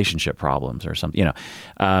current relationship problems or something,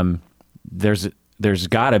 there's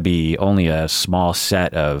got to be only a small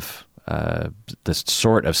set of this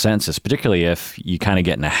sort of sentences, particularly if you kind of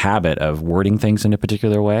get in a habit of wording things in a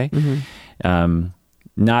particular way.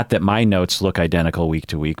 Not that my notes look identical week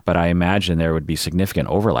to week, but I imagine there would be significant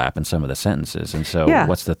overlap in some of the sentences. And so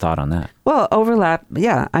what's the thought on that? Well, overlap,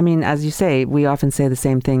 yeah. I mean, as you say, we often say the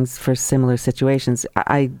same things for similar situations.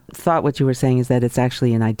 I thought what you were saying is that it's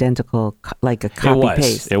actually an identical, like a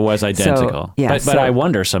copy-paste. It was identical. So, but I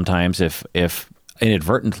wonder sometimes if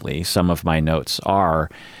inadvertently some of my notes are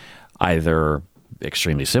either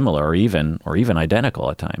extremely similar or even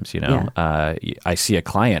identical at times. I see a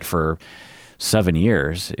client for 7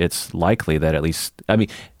 years, it's likely that at least,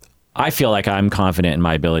 I feel like I'm confident in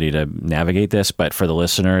my ability to navigate this, but for the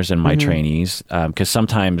listeners and my trainees, because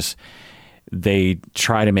sometimes they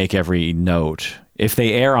try to make every note, if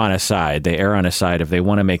they err on a side, if they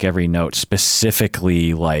want to make every note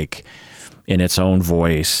specifically like in its own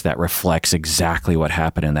voice that reflects exactly what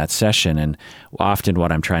happened in that session. And often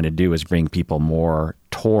what I'm trying to do is bring people more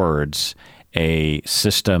towards a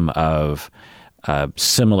system of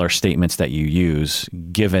similar statements that you use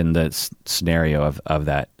given the scenario of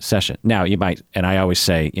that session. Now you might, and I always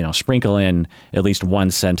say, sprinkle in at least one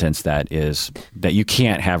sentence that you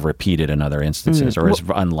can't have repeated in other instances or is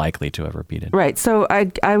unlikely to have repeated. Right. So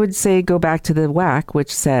I would say go back to the WAC,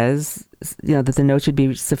 which says, that the note should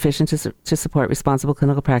be sufficient to support responsible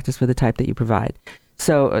clinical practice for the type that you provide.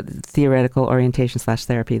 So theoretical orientation /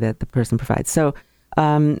 therapy that the person provides. So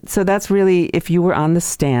that's really, if you were on the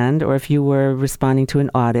stand or if you were responding to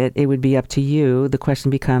an audit, it would be up to you. The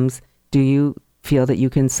question becomes, do you feel that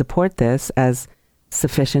you can support this as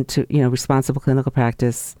sufficient to, responsible clinical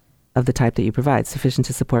practice of the type that you provide, sufficient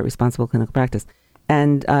to support responsible clinical practice?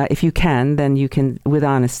 And if you can, then you can, with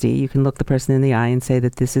honesty, you can look the person in the eye and say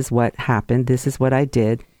that this is what happened. This is what I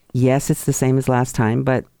did. Yes, it's the same as last time,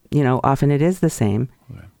 but, often it is the same.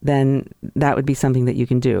 Right. Then that would be something that you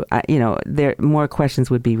can do. There more questions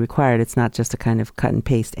would be required. It's not just a kind of cut and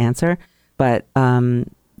paste answer, but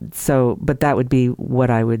but that would be what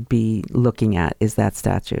I would be looking at, is that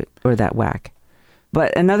statute or that WAC.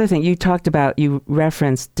 But another thing you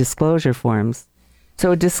referenced disclosure forms.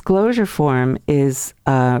 So a disclosure form is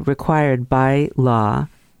required by law,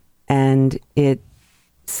 and it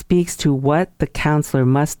speaks to what the counselor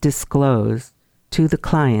must disclose to the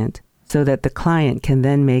client so that the client can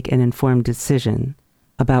then make an informed decision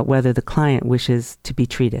about whether the client wishes to be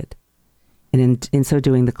treated. And in so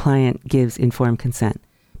doing, the client gives informed consent.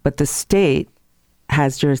 But the state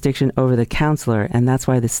has jurisdiction over the counselor, and that's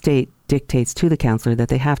why the state dictates to the counselor that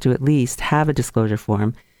they have to at least have a disclosure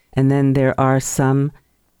form. And then there are some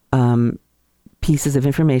pieces of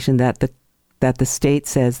information that the state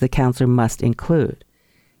says the counselor must include.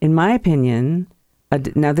 In my opinion,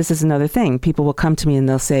 now this is another thing. People will come to me and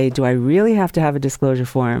they'll say, do I really have to have a disclosure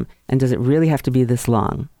form? And does it really have to be this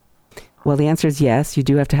long? Well, the answer is yes, you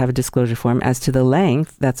do have to have a disclosure form. As to the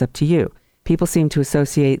length, that's up to you. People seem to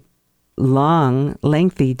associate long,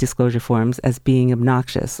 lengthy disclosure forms as being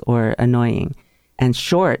obnoxious or annoying. And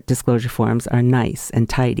short disclosure forms are nice and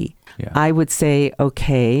tidy. Yeah. I would say,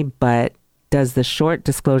 okay, but does the short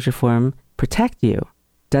disclosure form protect you?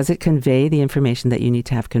 Does it convey the information that you need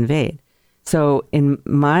to have conveyed? So in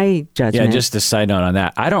my judgment... Yeah, just a side note on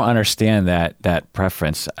that. I don't understand that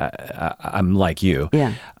preference. I'm like you.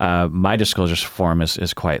 Yeah. My disclosure form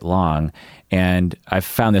is quite long. And I've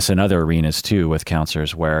found this in other arenas too with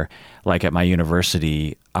counselors where, like at my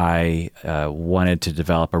university, I wanted to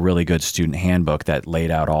develop a really good student handbook that laid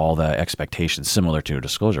out all the expectations similar to a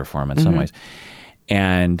disclosure form in some ways.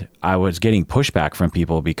 And I was getting pushback from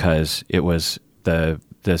people because it was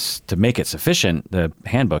to make it sufficient, the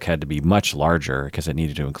handbook had to be much larger because it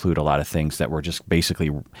needed to include a lot of things that were just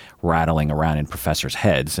basically rattling around in professors'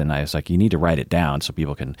 heads. And I was like, you need to write it down so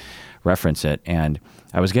people can reference it. And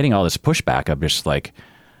I was getting all this pushback of just like,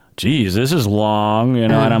 geez, this is long,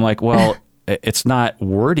 and I'm like, well, it's not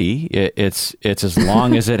wordy. It's as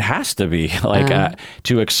long as it has to be. Like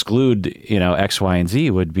to exclude, X, Y, and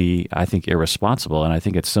Z would be, I think, irresponsible. And I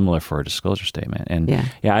think it's similar for a disclosure statement. And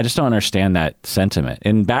yeah, I just don't understand that sentiment.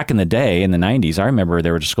 And back in the day, in the 90s, I remember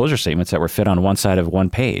there were disclosure statements that were fit on one side of one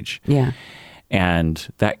page. Yeah.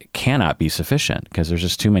 And that cannot be sufficient because there's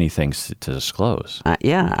just too many things to disclose.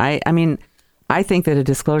 I mean, I think that a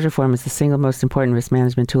disclosure form is the single most important risk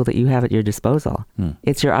management tool that you have at your disposal.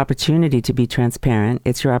 It's your opportunity to be transparent.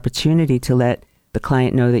 It's your opportunity to let the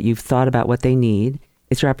client know that you've thought about what they need.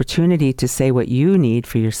 It's your opportunity to say what you need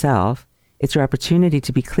for yourself. It's your opportunity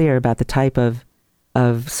to be clear about the type of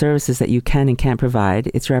services that you can and can't provide.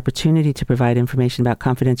 It's your opportunity to provide information about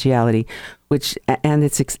confidentiality, and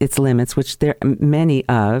its limits, which there are many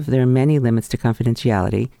of. There are many limits to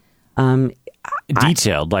confidentiality.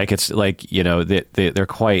 Detailed, they're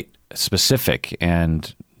quite specific,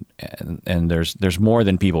 and there's more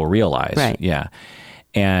than people realize. Right. Yeah,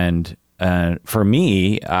 and for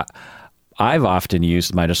me, I've often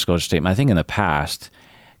used my disclosure statement, I think in the past,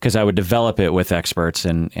 because I would develop it with experts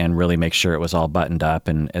and really make sure it was all buttoned up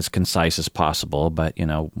and as concise as possible, but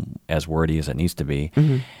as wordy as it needs to be.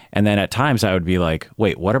 And then at times I would be like,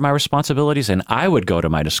 wait, what are my responsibilities? And I would go to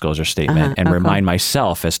my disclosure statement and remind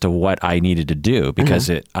myself as to what I needed to do because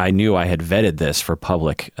I knew I had vetted this for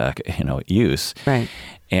public use. Right.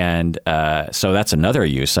 And so that's another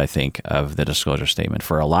use, I think, of the disclosure statement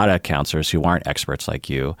for a lot of counselors who aren't experts like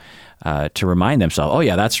you, to remind themselves, oh,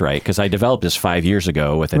 yeah, that's right, because I developed this 5 years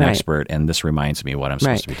ago with an expert, and this reminds me what I'm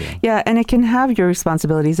supposed to be doing. Yeah, and it can have your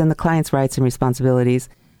responsibilities and the client's rights and responsibilities.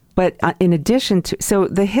 But in addition to, so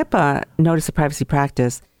the HIPAA Notice of Privacy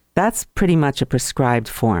Practice, that's pretty much a prescribed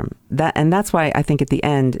form. And that's why I think at the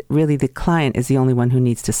end, really the client is the only one who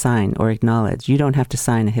needs to sign or acknowledge. You don't have to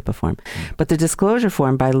sign a HIPAA form. But the disclosure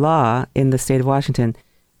form, by law in the state of Washington,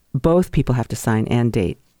 both people have to sign and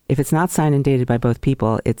date. If it's not signed and dated by both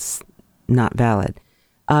people, it's not valid.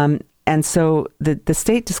 And so the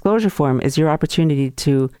state disclosure form is your opportunity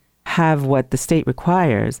to have what the state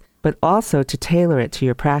requires, but also to tailor it to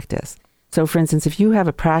your practice. So for instance, if you have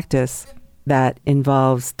a practice that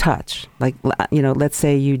involves touch, like, let's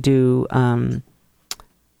say you do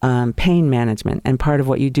pain management, and part of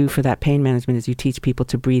what you do for that pain management is you teach people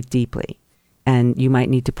to breathe deeply. And you might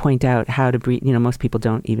need to point out how to breathe. Most people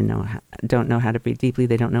don't know how to breathe deeply.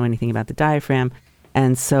 They don't know anything about the diaphragm.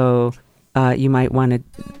 And so you might want to,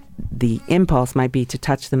 the impulse might be to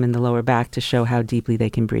touch them in the lower back to show how deeply they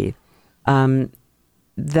can breathe.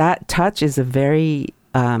 That touch is a very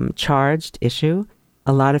charged issue.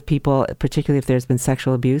 A lot of people, particularly if there's been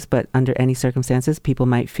sexual abuse, but under any circumstances, people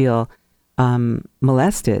might feel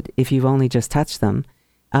molested if you've only just touched them.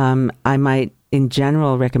 I might in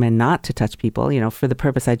general recommend not to touch people. For the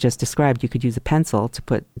purpose I just described, you could use a pencil to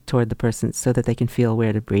put toward the person so that they can feel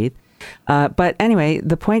where to breathe. But anyway,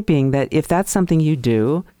 the point being that if that's something you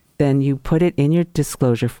do, then you put it in your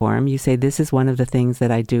disclosure form. You say, this is one of the things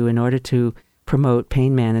that I do in order to promote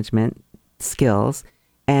pain management skills.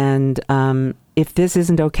 And if this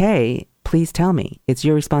isn't okay, please tell me. It's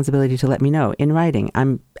your responsibility to let me know in writing.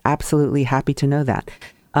 I'm absolutely happy to know that.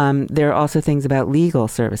 There are also things about legal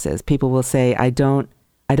services. People will say, I don't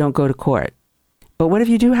go to court. But what if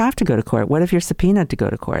you do have to go to court? What if you're subpoenaed to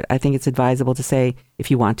go to court? I think it's advisable to say,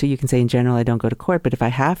 if you want to, you can say, in general, I don't go to court. But if I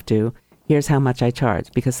have to, here's how much I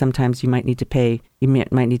charge. Because sometimes you might need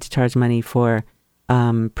to charge money for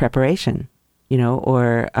preparation,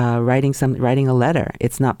 or writing a letter.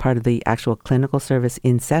 It's not part of the actual clinical service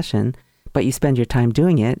in session, but you spend your time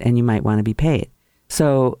doing it and you might want to be paid.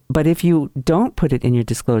 So, but if you don't put it in your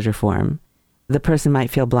disclosure form, the person might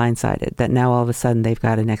feel blindsided that now all of a sudden they've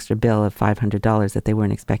got an extra bill of $500 that they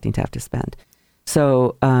weren't expecting to have to spend.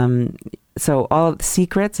 So, all of the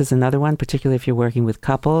secrets is another one, particularly if you're working with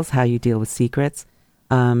couples, how you deal with secrets.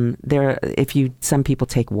 Some people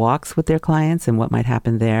take walks with their clients and what might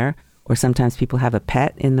happen there, or sometimes people have a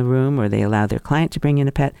pet in the room or they allow their client to bring in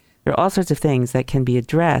a pet. There are all sorts of things that can be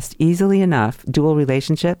addressed easily enough. Dual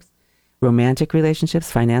relationships, romantic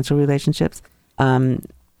relationships, financial relationships.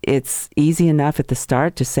 It's easy enough at the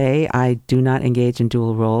start to say, I do not engage in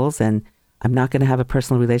dual roles and I'm not going to have a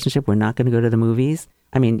personal relationship. We're not going to go to the movies.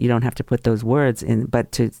 I mean, you don't have to put those words in,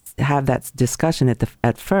 but to have that discussion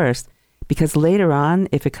at first, because later on,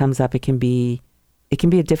 if it comes up, it can be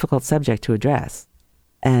a difficult subject to address.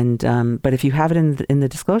 And but if you have it in the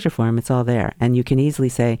disclosure form, it's all there, and you can easily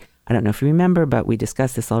say, I don't know if you remember, but we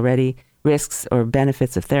discussed this already. Risks or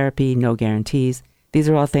benefits of therapy, no guarantees. These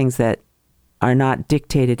are all things that are not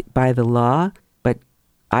dictated by the law, but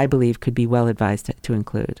I believe could be well advised to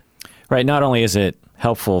include. Right. Not only is it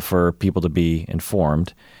helpful for people to be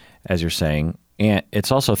informed, as you're saying, and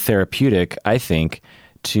it's also therapeutic, I think,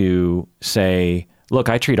 to say, look,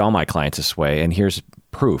 I treat all my clients this way, and here's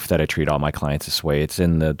proof that I treat all my clients this way. It's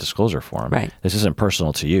in the disclosure form. Right. This isn't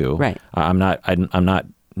personal to you. Right. I'm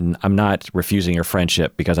not refusing your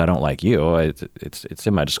friendship because I don't like you. It's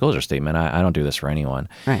in my disclosure statement. I don't do this for anyone.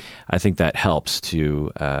 Right. I think that helps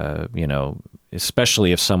to,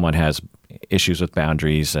 especially if someone has issues with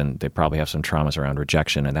boundaries and they probably have some traumas around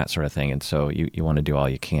rejection and that sort of thing. And so you want to do all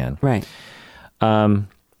you can. Right.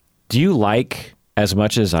 Do you like, as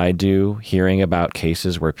much as I do, hearing about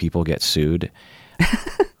cases where people get sued?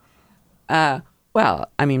 Well,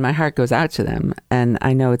 I mean, my heart goes out to them, and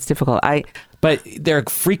I know it's difficult. But they're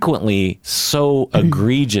frequently so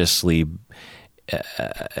egregiously,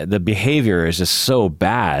 the behavior is just so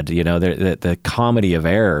bad, the comedy of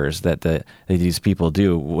errors that these people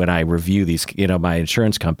do. When I review these, my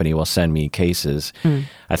insurance company will send me cases,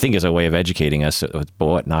 I think as a way of educating us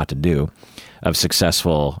what not to do, of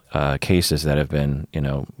successful cases that have been,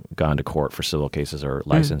 gone to court for civil cases or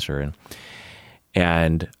licensure.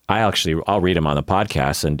 And I'll read them on the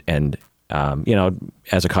podcast and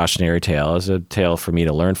as a cautionary tale, as a tale for me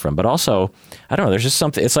to learn from. But also, I don't know, there's just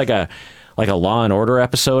something, it's like a Law and Order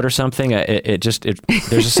episode or something. There's just,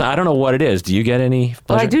 I don't know what it is. Do you get any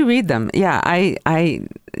pleasure? Well, I do read them. Yeah.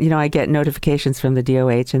 I get notifications from the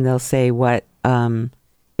DOH and they'll say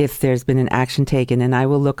if there's been an action taken, and I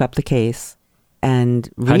will look up the case and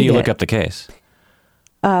read it. How do you look up the case?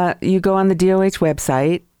 You go on the DOH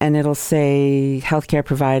website and it'll say healthcare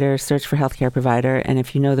provider, search for healthcare provider. And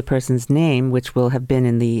if you know the person's name, which will have been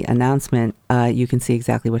in the announcement, you can see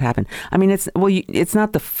exactly what happened. I mean, it's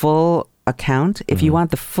not the full account. If you want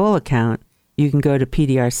the full account, you can go to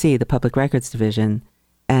PDRC, the Public Records Division,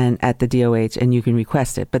 and at the DOH, and you can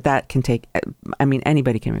request it. But that can take,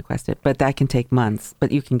 anybody can request it, but that can take months,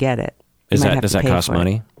 but you can get it. Does that cost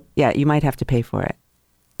money? Yeah, you might have to pay for it.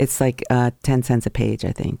 It's like 10 cents a page,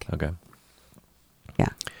 I think. Okay. Yeah.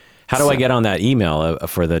 How do I get on that email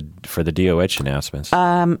for the DOH announcements?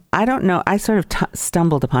 I don't know. I sort of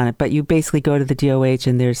stumbled upon it, but you basically go to the DOH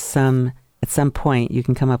and there's at some point you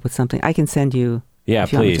can come up with something. I can send you. Yeah,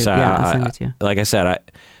 please. I'll send it to you. Like I said,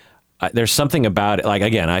 there's something about it. Like,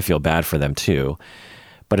 again, I feel bad for them too.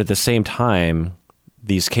 But at the same time,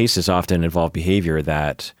 these cases often involve behavior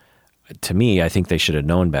that, to me, I think they should have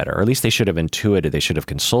known better, or at least they should have intuited. They should have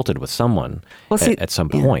consulted with someone at some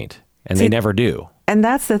point, and they never do. And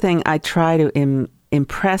that's the thing I try to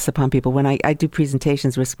impress upon people when I do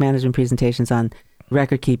presentations, risk management presentations on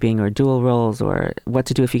record keeping or dual roles or what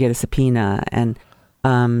to do if you get a subpoena and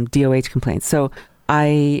DOH complaints. So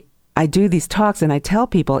I do these talks and I tell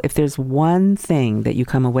people, if there's one thing that you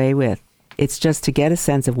come away with It's just to get a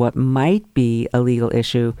sense of what might be a legal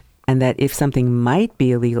issue, and that if something might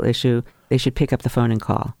be a legal issue, they should pick up the phone and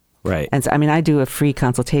call. Right. And so, I do a free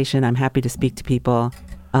consultation. I'm happy to speak to people.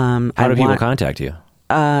 How do people contact you?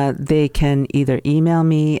 They can either email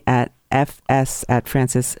me at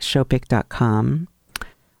fs@francisshopick.com,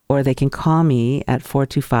 or they can call me at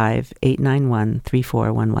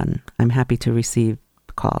 425-891-3411. I'm happy to receive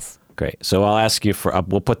calls. Great. So I'll ask you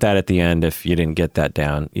we'll put that at the end if you didn't get that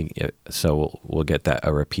down. So we'll get that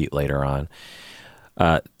a repeat later on.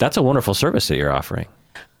 That's a wonderful service that you're offering.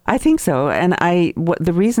 I think so. And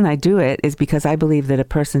the reason I do it is because I believe that a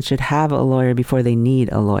person should have a lawyer before they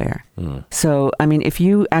need a lawyer. So, if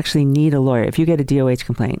you actually need a lawyer, if you get a DOH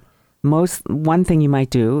complaint, one thing you might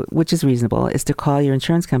do, which is reasonable, is to call your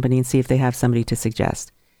insurance company and see if they have somebody to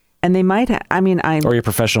suggest. And they might, or your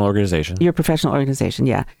professional organization. Your professional organization,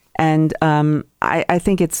 yeah. And I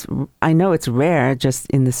think I know it's rare just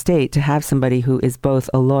in the state to have somebody who is both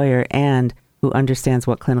a lawyer and who understands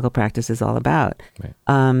what clinical practice is all about. Right.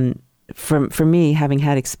 For me, having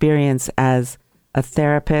had experience as a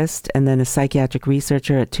therapist and then a psychiatric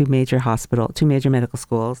researcher at two major medical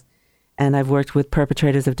schools, and I've worked with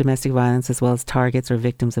perpetrators of domestic violence as well as targets or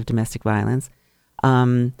victims of domestic violence.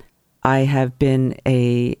 I have been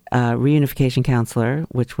a reunification counselor,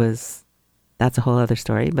 that's a whole other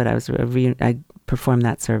story, but I performed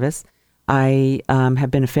that service. I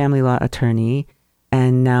have been a family law attorney,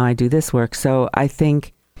 and now I do this work. So I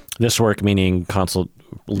think... This work meaning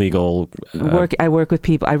legal... I work with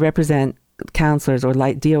people. I represent counselors or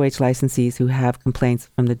DOH licensees who have complaints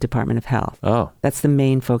from the Department of Health. Oh. That's the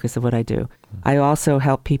main focus of what I do. I also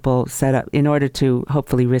help people set up, in order to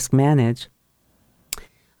hopefully risk manage,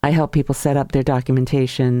 I help people set up their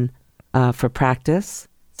documentation for practice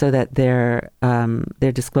so that their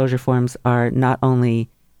disclosure forms are not only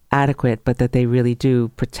adequate, but that they really do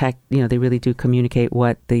protect, they really do communicate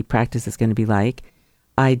what the practice is going to be like.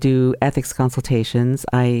 I do ethics consultations.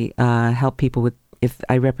 I help people with, if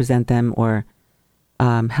I represent them, or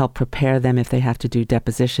help prepare them if they have to do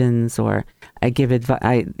depositions, or I give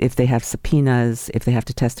advice if they have subpoenas, if they have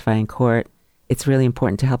to testify in court. It's really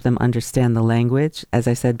important to help them understand the language. As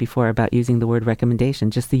I said before about using the word recommendation,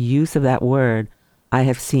 just the use of that word I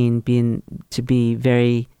have seen to be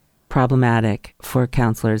very problematic for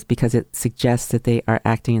counselors because it suggests that they are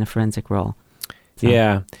acting in a forensic role. So.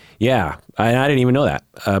 Yeah. I didn't even know that,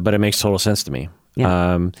 but it makes total sense to me.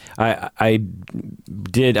 Yeah. I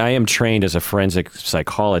am trained as a forensic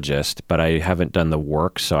psychologist, but I haven't done the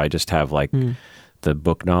work, so I just have the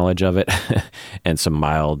book knowledge of it and some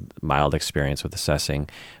mild experience with assessing.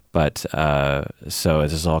 But so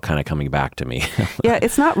this is all kind of coming back to me. Yeah,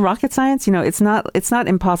 it's not rocket science. It's not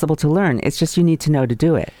impossible to learn. It's just you need to know to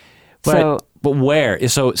do it. But where?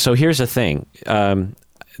 So here's the thing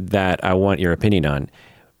that I want your opinion on.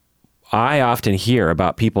 I often hear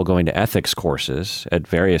about people going to ethics courses at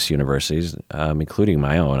various universities, including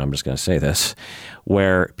my own, I'm just going to say this,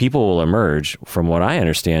 where people will emerge from what I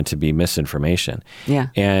understand to be misinformation. Yeah.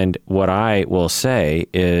 And what I will say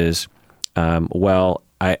is,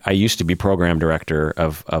 I used to be program director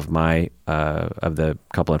of the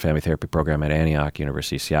couple and family therapy program at Antioch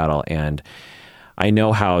University, Seattle, and I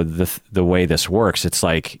know how the way this works. It's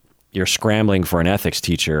like you're scrambling for an ethics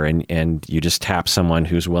teacher, and you just tap someone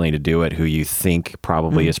who's willing to do it, who you think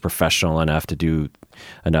probably is professional enough to do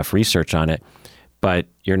enough research on it, but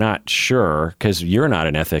you're not sure because you're not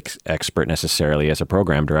an ethics expert necessarily as a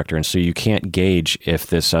program director, and so you can't gauge if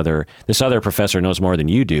this other professor knows more than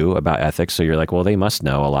you do about ethics. So you're like, well, they must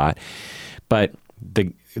know a lot, but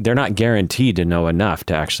they're not guaranteed to know enough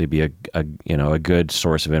to actually be a good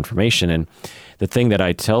source of information. And the thing that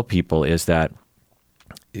I tell people is that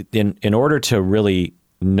in order to really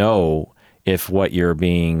know if what you're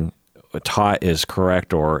being taught is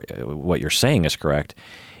correct or what you're saying is correct,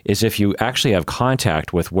 is if you actually have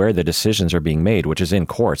contact with where the decisions are being made, which is in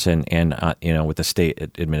courts and with the state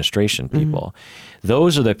administration people. Mm-hmm.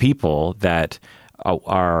 Those are the people that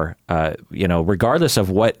are regardless of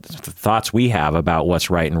what thoughts we have about what's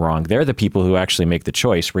right and wrong, they're the people who actually make the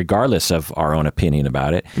choice, regardless of our own opinion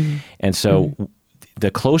about it. Mm-hmm. And so the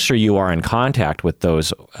closer you are in contact with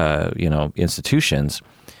those, institutions,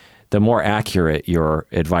 the more accurate your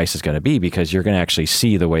advice is going to be because you're going to actually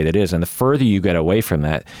see the way that is. And the further you get away from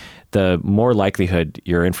that, the more likelihood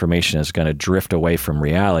your information is going to drift away from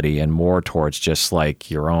reality and more towards just like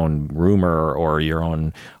your own rumor or your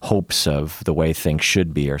own hopes of the way things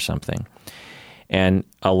should be or something. And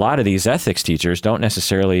a lot of these ethics teachers don't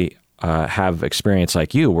necessarily have experience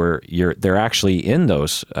like you, where they're actually in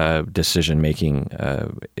those decision-making,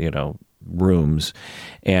 rooms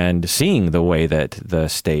and seeing the way that the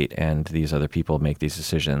state and these other people make these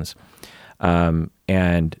decisions.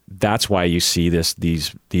 And that's why you see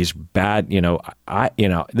these bad,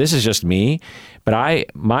 this is just me, but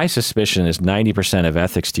my suspicion is 90% of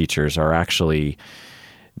ethics teachers are actually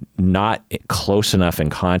not close enough in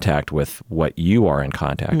contact with what you are in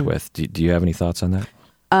contact with. Do you have any thoughts on that?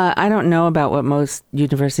 I don't know about what most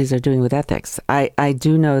universities are doing with ethics. I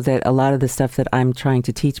do know that a lot of the stuff that I'm trying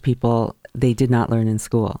to teach people, they did not learn in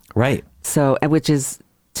school. Right. So, which is,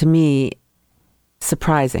 to me,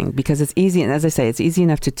 surprising, because it's easy. And as I say, it's easy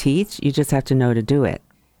enough to teach. You just have to know to do it.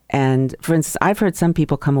 And for instance, I've heard some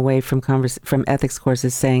people come away from ethics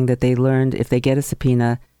courses saying that they learned, if they get a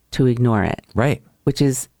subpoena, to ignore it. Right. Which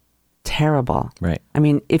is terrible. Right. I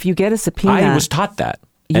mean, if you get a subpoena... I was taught that.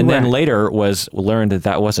 And then later learned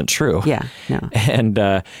that wasn't true. Yeah, no.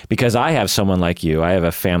 And because I have someone like you, I have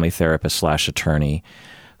a family therapist / attorney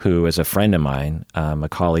who is a friend of mine, a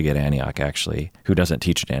colleague at Antioch, actually, who doesn't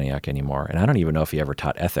teach at Antioch anymore. And I don't even know if he ever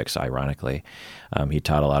taught ethics, ironically. He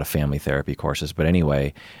taught a lot of family therapy courses. But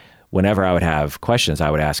anyway, whenever I would have questions, I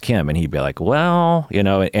would ask him, and he'd be like, well,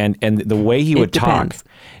 and the way he would talk,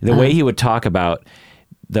 way he would talk about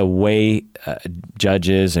the way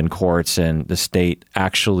judges and courts and the state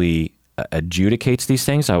actually adjudicates these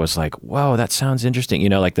things, I was like, whoa, that sounds interesting.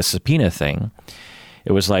 Like the subpoena thing.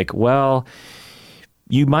 It was like, well,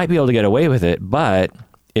 you might be able to get away with it, but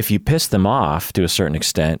if you piss them off to a certain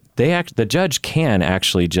extent, the judge can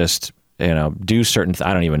actually just, do certain,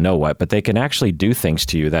 I don't even know what, but they can actually do things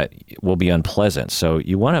to you that will be unpleasant. So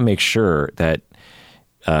you want to make sure that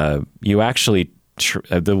you actually,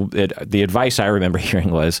 the advice I remember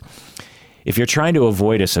hearing was, if you're trying to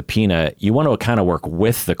avoid a subpoena, you want to kind of work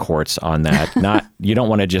with the courts on that. You don't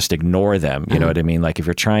want to just ignore them. You know what I mean? Like if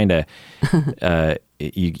you're trying to,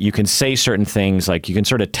 you can say certain things, like you can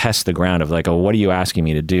sort of test the ground of like, oh, what are you asking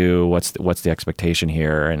me to do? What's the expectation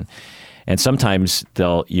here? And sometimes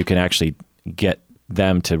you can actually get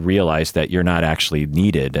them to realize that you're not actually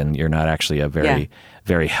needed and you're not actually a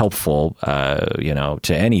very helpful,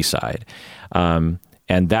 to any side.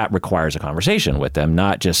 And that requires a conversation with them,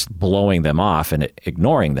 not just blowing them off and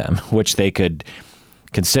ignoring them, which they could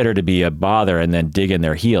consider to be a bother and then dig in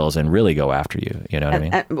their heels and really go after you. You know what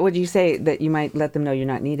I mean? Would you say that you might let them know you're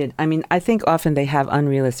not needed? I mean, I think often they have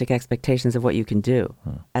unrealistic expectations of what you can do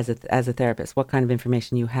as a therapist, what kind of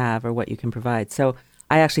information you have or what you can provide. So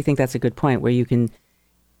I actually think that's a good point where you can,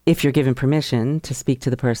 if you're given permission to speak to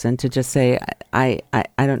the person, to just say, I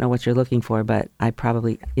don't know what you're looking for, but I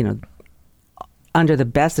probably, under the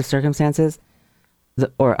best of circumstances,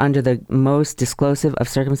 or under the most disclosive of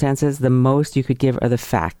circumstances, the most you could give are the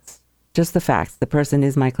facts. Just the facts. The person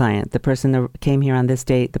is my client. The person came here on this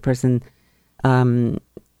date. The person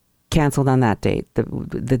canceled on that date.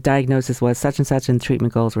 The diagnosis was such and such, and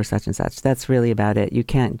treatment goals were such and such. That's really about it. You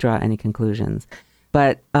can't draw any conclusions.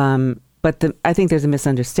 But I think there's a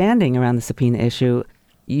misunderstanding around the subpoena issue.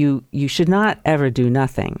 You should not ever do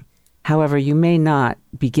nothing. However, you may not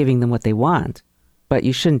be giving them what they want, but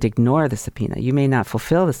you shouldn't ignore the subpoena. You may not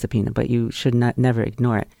fulfill the subpoena, but you should never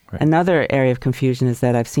ignore it. Right. Another area of confusion is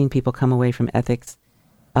that I've seen people come away from ethics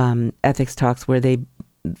talks where the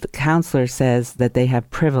counselor says that they have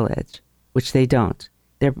privilege, which they don't.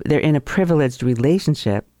 They're in a privileged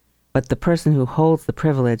relationship, but the person who holds the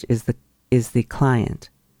privilege is the client.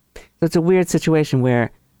 So it's a weird situation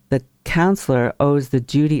where the counselor owes the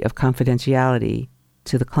duty of confidentiality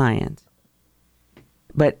to the client.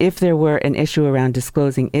 But if there were an issue around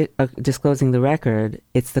disclosing the record,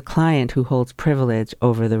 it's the client who holds privilege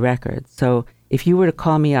over the record. So if you were to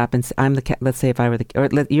call me up and let's say if I were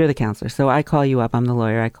you're the counselor. So I call you up, I'm the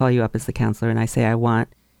lawyer. I call you up as the counselor and I say, I want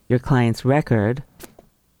your client's record.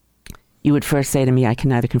 You would first say to me, I can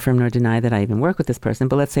neither confirm nor deny that I even work with this person.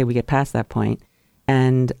 But let's say we get past that point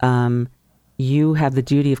and you have the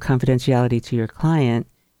duty of confidentiality to your client.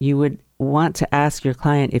 You would want to ask your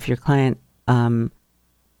client if your client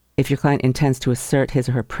intends to assert his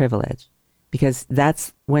or her privilege, because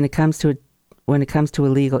that's when it comes to a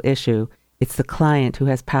legal issue, it's the client who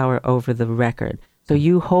has power over the record. So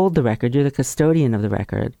you hold the record, you're the custodian of the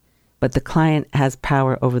record, but the client has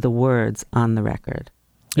power over the words on the record.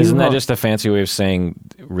 Isn't that just a fancy way of saying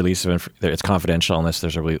it's confidential unless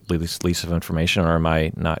there's a release of information, or am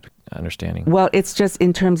I not understanding? Well, it's just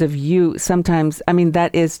in terms of you. Sometimes, I mean,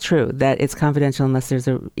 that is true, that it's confidential unless there's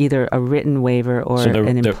either a written waiver or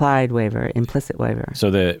an implied waiver, implicit waiver. So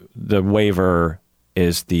the waiver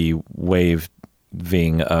is the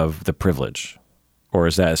waiving of the privilege, or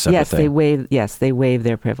is that a separate thing? Yes, they waive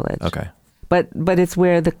their privilege. Okay. But it's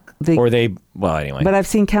where anyway. But I've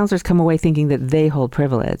seen counselors come away thinking that they hold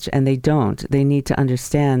privilege, and they don't. They need to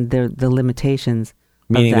understand the limitations.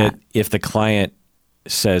 Meaning of that if the client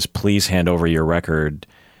says, please hand over your record,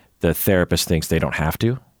 the therapist thinks they don't have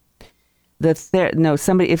to? If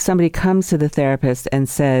somebody comes to the therapist and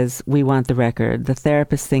says, we want the record, the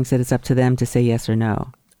therapist thinks that it's up to them to say yes or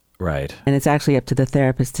no. Right. And it's actually up to the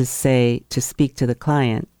therapist to speak to the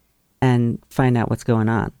client and find out what's going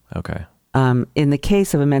on. Okay. In the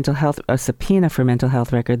case of a subpoena for mental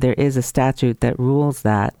health record, there is a statute that rules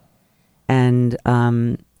that. And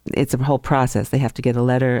it's a whole process. They have to get a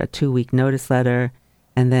 2-week notice letter,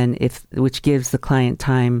 and then which gives the client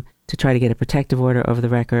time to try to get a protective order over the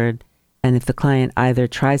record. And if the client either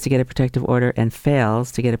tries to get a protective order and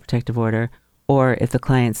fails to get a protective order, or if the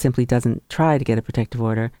client simply doesn't try to get a protective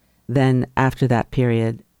order, then after that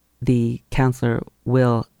period, the counselor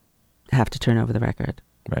will have to turn over the record.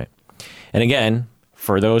 Right. And again,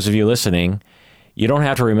 for those of you listening, you don't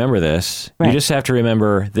have to remember this. Right. You just have to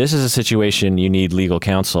remember this is a situation you need legal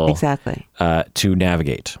counsel exactly to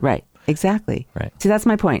navigate. Right. Exactly. Right. See, that's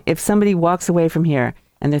my point. If somebody walks away from here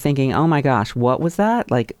and they're thinking, oh my gosh, what was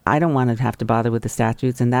that? Like, I don't want to have to bother with the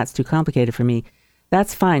statutes and that's too complicated for me.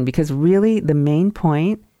 That's fine, because really the main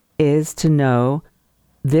point is to know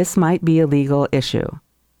this might be a legal issue.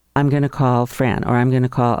 I'm going to call Fran, or I'm going to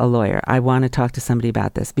call a lawyer. I want to talk to somebody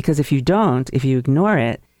about this. Because if you ignore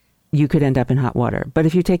it, you could end up in hot water. But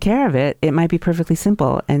if you take care of it, it might be perfectly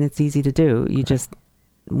simple and it's easy to do. You just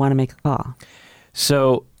want to make a call.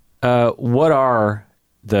 So what are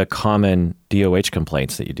the common DOH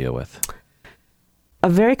complaints that you deal with? A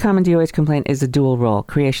very common DOH complaint is a dual role,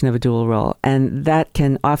 creation of a dual role. And that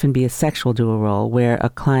can often be a sexual dual role where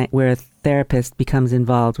a therapist becomes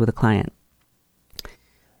involved with a client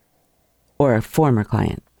or a former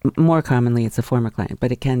client. More commonly, it's a former client,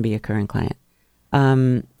 but it can be a current client.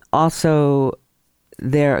 Also,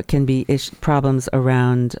 there can be problems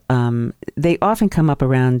around, they often come up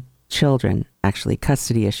around children, actually,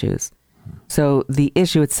 custody issues. So the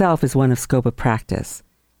issue itself is one of scope of practice,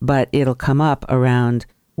 but it'll come up around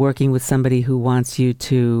working with somebody who wants you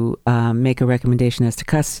to make a recommendation as to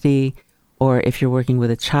custody, or if you're working with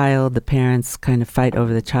a child, the parents kind of fight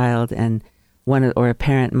over the child, and a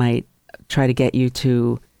parent might try to get you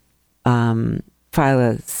to file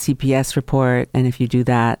a CPS report, and if you do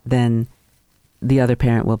that, then the other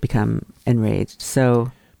parent will become enraged.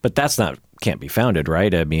 So, but can't be founded,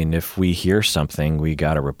 right? I mean, if we hear something, we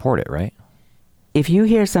got to report it, right? If you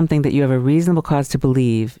hear something that you have a reasonable cause to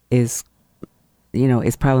believe is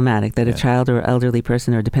problematic, that a child or elderly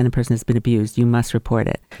person or a dependent person has been abused, you must report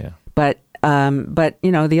it. Yeah. But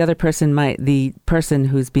the person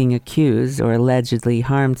who's being accused or allegedly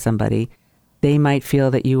harmed somebody, they might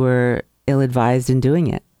feel that you were ill-advised in doing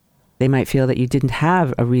it. They might feel that you didn't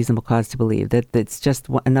have a reasonable cause to believe, that it's just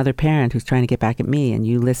another parent who's trying to get back at me, and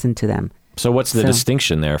you listen to them. So what's the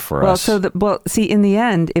distinction there for us? See, in the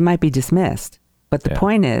end, it might be dismissed. But the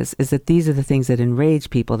point is that these are the things that enrage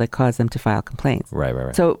people that cause them to file complaints.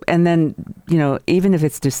 Right. So, and then, even if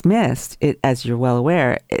it's dismissed, as you're well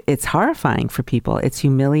aware, it's horrifying for people. It's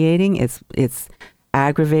humiliating. It's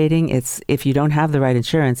aggravating. If you don't have the right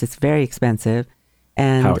insurance, it's very expensive.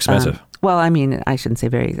 And how expensive? Well, I mean, I shouldn't say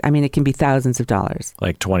very. I mean, it can be thousands of dollars.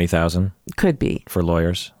 Like $20,000? Could be. For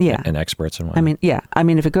lawyers? Yeah. And experts and whatnot? I mean, yeah. I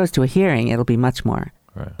mean, if it goes to a hearing, it'll be much more.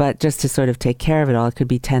 Right. But just to sort of take care of it all, it could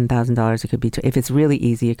be $10,000. It could be, if it's really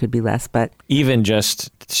easy, it could be less. But even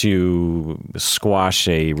just to squash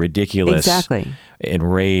a ridiculous,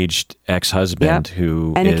 enraged ex-husband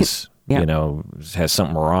who is, has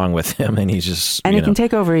something wrong with him, and he's just, and it can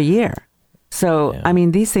take over a year. So, Yeah. I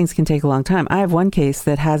mean, these things can take a long time. I have one case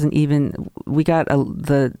that hasn't even, we got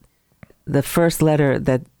the first letter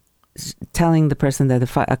that telling the person that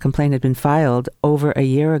a complaint had been filed over a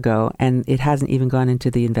year ago, and it hasn't even gone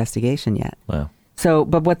into the investigation yet. Wow. So,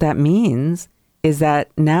 but what that means is that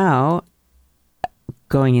now,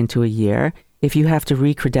 going into a year, if you have to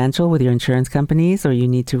re-credential with your insurance companies, or you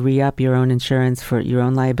need to re-up your own insurance for your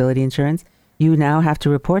own liability insurance, you now have to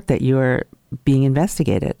report that you're being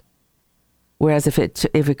investigated. Whereas if it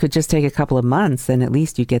could just take a couple of months, then at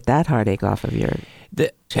least you get that heartache off of your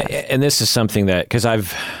chest. And this is something that, because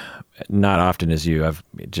I've, not often as you, I've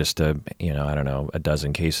just, a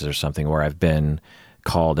dozen cases or something where I've been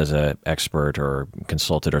called as an expert or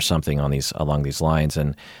consulted or something along these lines.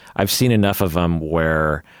 And I've seen enough of them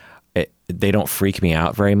where they don't freak me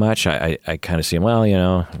out very much. I kind of see them, well,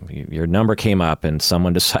 your number came up and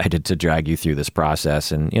someone decided to drag you through this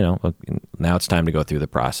process, and, now it's time to go through the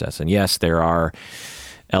process. And yes, there are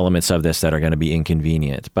elements of this that are going to be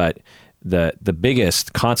inconvenient, but the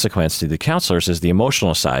biggest consequence to the counselors is the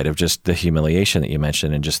emotional side of just the humiliation that you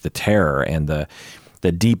mentioned, and just the terror and the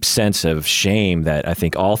deep sense of shame that I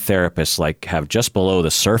think all therapists like have just below the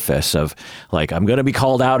surface of like, I'm going to be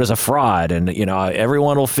called out as a fraud, and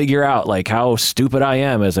everyone will figure out like how stupid I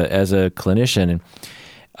am as a clinician.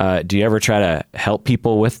 And do you ever try to help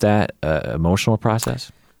people with that emotional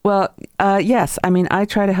process? Well, yes. I mean, I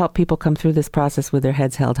try to help people come through this process with their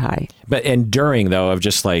heads held high. But enduring, though, of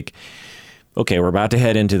just like, okay, we're about to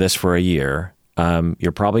head into this for a year.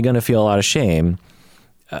 You're probably going to feel a lot of shame.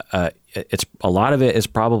 It's a lot of it is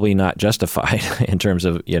probably not justified in terms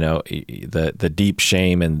of the deep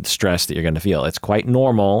shame and stress that you're going to feel. It's quite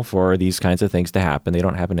normal for these kinds of things to happen. They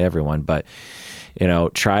don't happen to everyone, but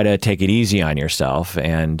try to take it easy on yourself.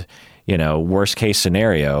 And worst case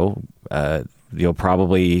scenario, you'll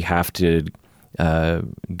probably have to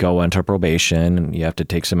go into probation. You have to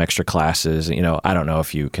take some extra classes. I don't know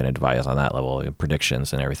if you can advise on that level of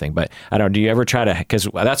predictions and everything, but I don't. Do you ever try to? Because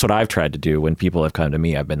that's what I've tried to do when people have come to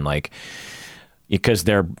me. I've been like, because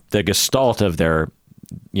the gestalt of their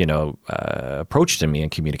approach to me and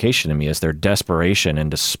communication to me is their desperation and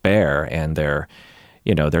despair, and they're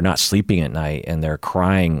not sleeping at night, and they're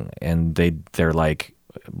crying, and they're like,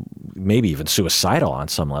 maybe even suicidal on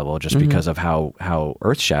some level, just because of how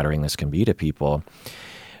earth-shattering this can be to people.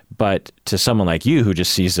 But to someone like you who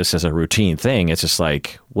just sees this as a routine thing, it's just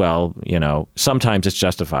like, well, sometimes it's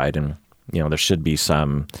justified, and there should be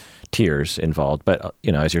some tears involved. But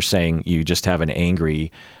as you're saying, you just have an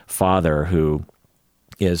angry father who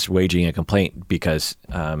is waging a complaint because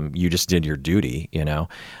you just did your duty.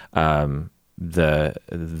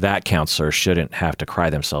 That counselor shouldn't have to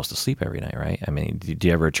cry themselves to sleep every night, right? I mean, do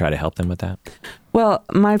you ever try to help them with that? Well,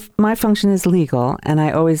 my function is legal, and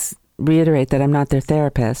I always reiterate that I'm not their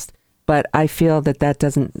therapist, but I feel that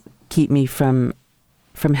doesn't keep me from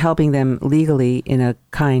helping them legally in a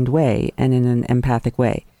kind way and in an empathic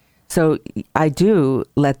way. So I do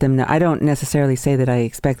let them know. I don't necessarily say that I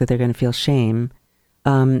expect that they're going to feel shame,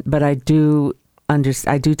 but I do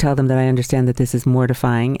tell them that I understand that this is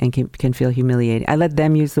mortifying and can feel humiliating. I let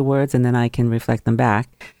them use the words, and then I can reflect them back.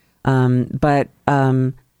 But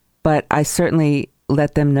I certainly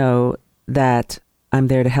let them know that I'm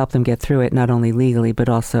there to help them get through it, not only legally, but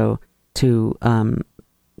also to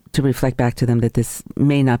reflect back to them that this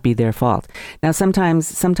may not be their fault. Now,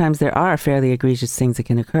 sometimes there are fairly egregious things that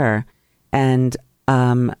can occur, and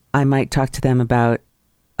I might talk to them about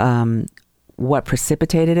what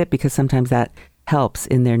precipitated it, because sometimes that helps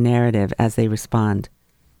in their narrative as they respond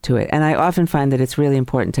to it. And I often find that it's really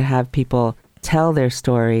important to have people tell their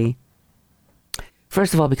story.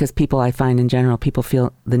 First of all, because I find in general, people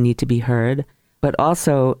feel the need to be heard. But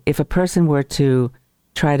also, if a person were to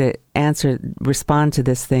try to respond to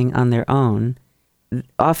this thing on their own,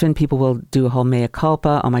 often people will do a whole mea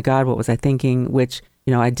culpa. Oh my God, what was I thinking? Which,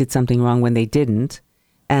 I did something wrong when they didn't.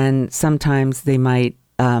 And sometimes they might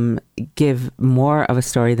give more of a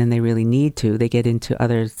story than they really need to. They get into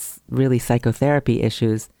other really psychotherapy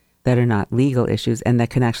issues that are not legal issues, and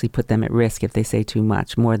that can actually put them at risk if they say too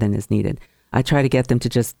much, more than is needed. I try to get them to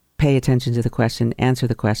just pay attention to the question, answer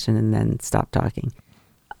the question, and then stop talking.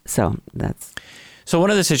 So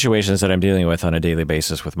one of the situations that I'm dealing with on a daily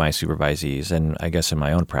basis with my supervisees, and I guess in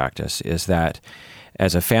my own practice, is that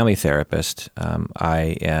as a family therapist,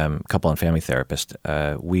 I am a couple and family therapist.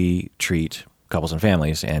 We treat couples and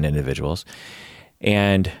families and individuals.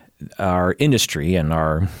 And our industry and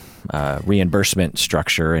our reimbursement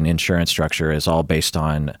structure and insurance structure is all based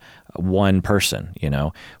on one person.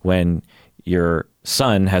 When your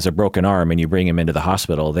son has a broken arm and you bring him into the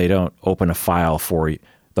hospital, they don't open a file for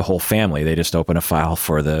the whole family. They just open a file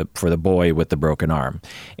for the boy with the broken arm.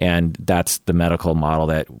 And that's the medical model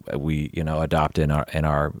that we, adopt in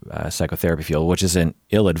our psychotherapy field, which isn't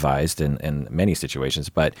ill-advised in many situations,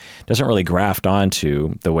 but doesn't really graft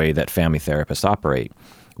onto the way that family therapists operate.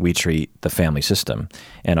 We treat the family system.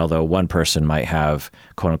 And although one person might have,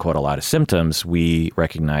 quote unquote, a lot of symptoms, we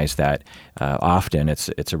recognize that often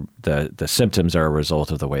the symptoms are a result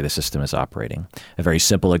of the way the system is operating. A very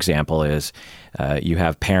simple example is you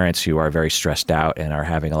have parents who are very stressed out and are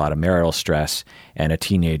having a lot of marital stress, and a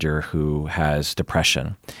teenager who has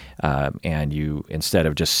depression. And you, instead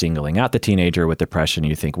of just singling out the teenager with depression,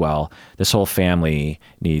 you think, well, this whole family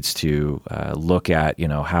needs to look at,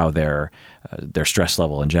 how their stress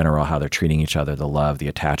level in general, how they're treating each other, the love, the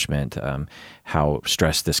attachment, how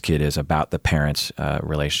stressed this kid is about the parents'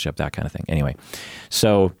 relationship, that kind of thing. Anyway,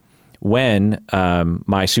 so when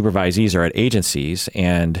my supervisees are at agencies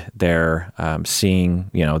and they're seeing,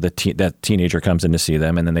 that teenager comes in to see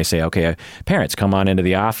them, and then they say, okay, parents, come on into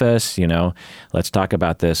the office, let's talk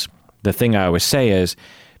about this. the thing I always say is,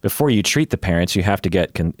 before you treat the parents, you have to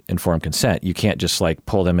get informed consent. You can't just like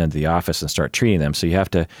pull them into the office and start treating them. So you have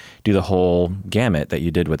to do the whole gamut that you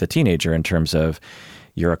did with a teenager in terms of,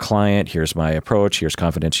 you're a client, here's my approach, here's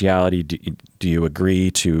confidentiality. Do you agree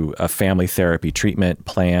to a family therapy treatment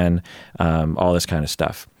plan? All this kind of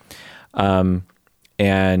stuff.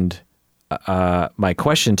 And my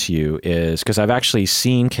question to you is, because I've actually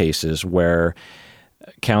seen cases where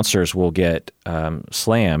counselors will get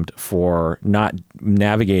slammed for not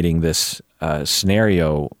navigating this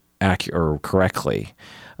scenario correctly,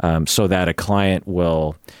 so that a client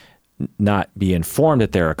will not be informed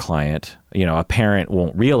that they're a client. A parent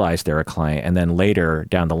won't realize they're a client, and then later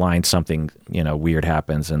down the line something weird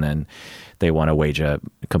happens, and then they want to wage a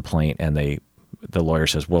complaint, and the lawyer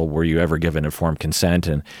says, "Well, were you ever given informed consent?"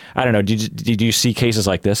 And I don't know. Did you see cases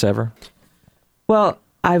like this ever? Well,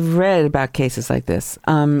 I've read about cases like this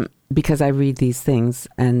because I read these things,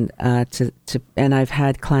 and and I've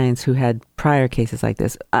had clients who had prior cases like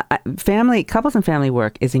this. Couples and family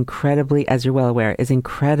work is incredibly, as you're well aware, is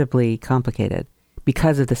incredibly complicated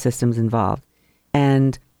because of the systems involved,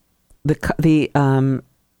 and the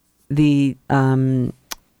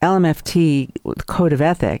LMFT Code of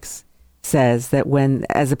Ethics says that when,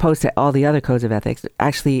 as opposed to all the other codes of ethics,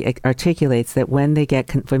 actually articulates that when they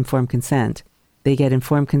get informed consent. They get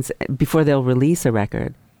informed consent before they'll release a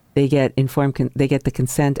record. They get they get the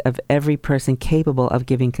consent of every person capable of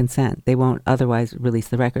giving consent. They won't otherwise release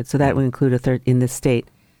the record. So that would include in this state,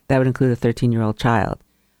 that would include a 13-year-old child,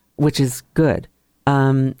 which is good.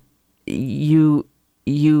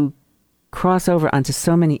 You cross over onto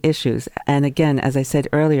so many issues, and again, as I said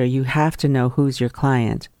earlier, you have to know who's your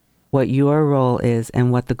client, what your role is,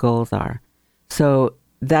 and what the goals are. So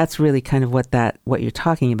that's really kind of what you're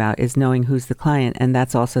talking about, is knowing who's the client, and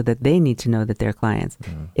that's also that they need to know that they're clients.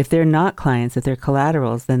 Mm-hmm. If they're not clients, if they're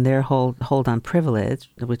collaterals, then their hold on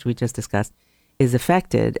privilege, which we just discussed, is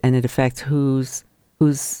affected, and it affects whose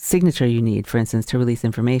signature you need, for instance, to release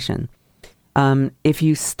information. If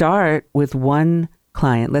you start with one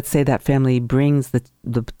client, let's say that family brings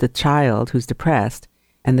the child who's depressed,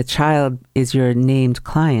 and the child is your named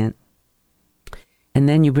client, and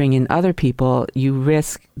then you bring in other people, you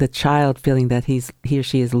risk the child feeling that he or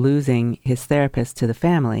she is losing his therapist to the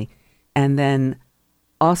family. And then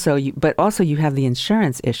also you have the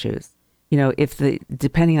insurance issues.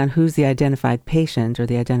 Depending on who's the identified patient or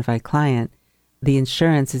the identified client, the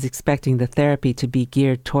insurance is expecting the therapy to be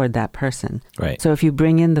geared toward that person. Right. So if you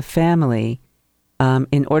bring in the family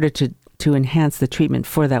in order to enhance the treatment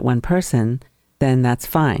for that one person, then that's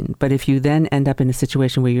fine. But if you then end up in a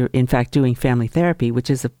situation where you're in fact doing family therapy, which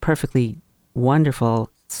is a perfectly wonderful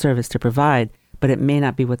service to provide, but it may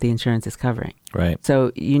not be what the insurance is covering. Right.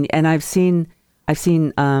 So I've seen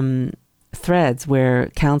threads where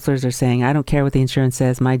counselors are saying, I don't care what the insurance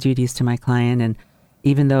says, my duty is to my client. And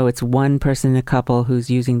even though it's one person in a couple who's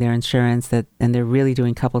using their insurance, and they're really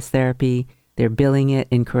doing couples therapy, they're billing it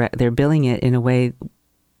in a way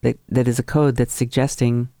that is a code that's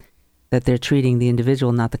suggesting that they're treating the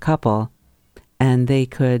individual, not the couple, and they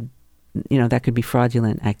could, that could be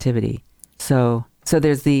fraudulent activity. So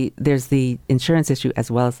there's the insurance issue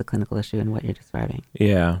as well as the clinical issue in what you're describing.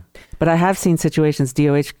 Yeah. But I have seen situations,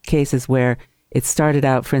 DOH cases, where it started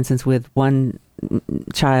out, for instance, with one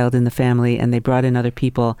child in the family, and they brought in other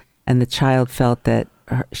people, and the child felt that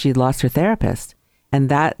she lost her therapist, and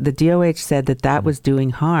that the DOH said that was doing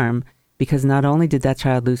harm, because not only did that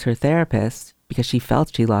child lose her therapist, because she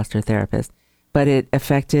felt she lost her therapist, but it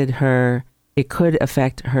could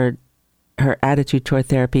affect her attitude toward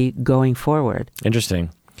therapy going forward.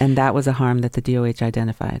 Interesting. And that was a harm that the DOH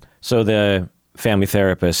identified. So the family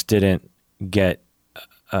therapist didn't get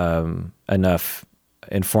enough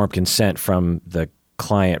informed consent from the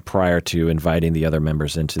client prior to inviting the other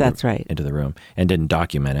members into the room, and didn't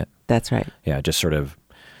document it. That's right. Yeah, just sort of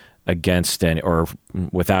against or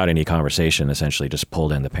without any conversation, essentially just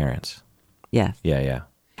pulled in the parents. Yes. Yeah.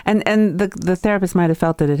 And the therapist might have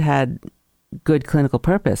felt that it had good clinical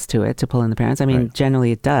purpose to it to pull in the parents. I mean, right.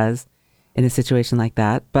 Generally it does in a situation like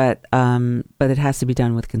that, but it has to be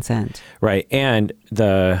done with consent. Right. And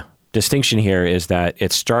the distinction here is that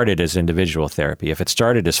it started as individual therapy. If it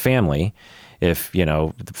started as family, if,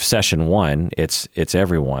 session one, it's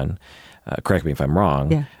everyone. Correct me if I'm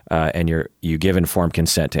wrong. Yeah. And you give informed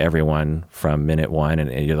consent to everyone from minute one,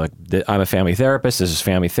 and you're like, I'm a family therapist. This is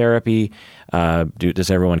family therapy.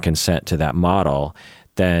 Does everyone consent to that model?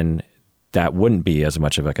 Then that wouldn't be as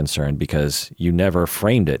much of a concern, because you never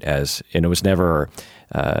framed it as, and it was never,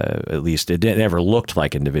 at least it never looked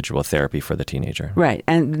like individual therapy for the teenager. Right.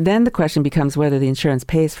 And then the question becomes whether the insurance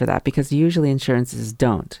pays for that, because usually insurances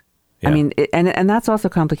don't. Yeah. I mean, and that's also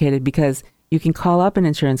complicated because you can call up an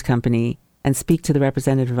insurance company and speak to the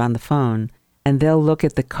representative on the phone, and they'll look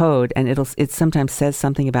at the code, and it sometimes says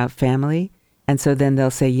something about family, and so then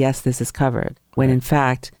they'll say, yes, this is covered. When in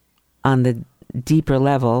fact, on the deeper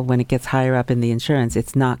level, when it gets higher up in the insurance,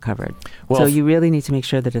 it's not covered. Well, so you really need to make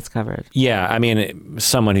sure that it's covered. Yeah, I mean,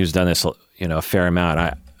 someone who's done this, a fair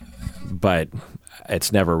amount, but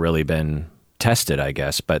it's never really been tested, I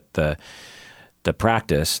guess. But the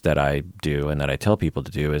practice that I do and that I tell people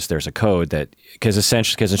to do is there's a code that, because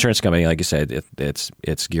insurance company, like you said,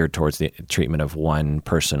 it's geared towards the treatment of one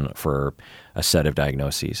person for a set of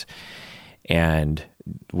diagnoses. And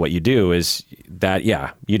what you do is that,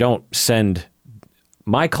 you don't send,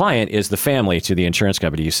 my client is the family to the insurance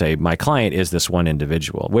company. You say, my client is this one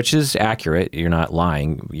individual, which is accurate. You're not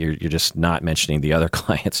lying. You're just not mentioning the other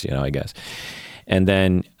clients, I guess. And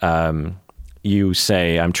then you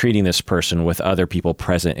say, I'm treating this person with other people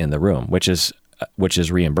present in the room, which is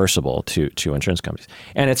reimbursable to insurance companies.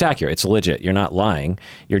 And it's accurate. It's legit. You're not lying.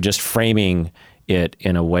 You're just framing it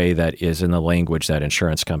in a way that is in the language that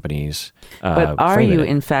insurance companies But are you,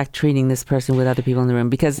 in fact, treating this person with other people in the room?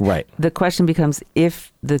 Because the question becomes,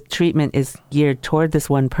 if the treatment is geared toward this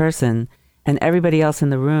one person and everybody else in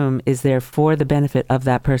the room is there for the benefit of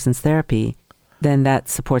that person's therapy, then that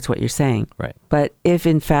supports what you're saying. Right. But if,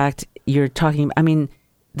 in fact, you're talking, I mean,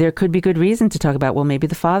 there could be good reason to talk about, well, maybe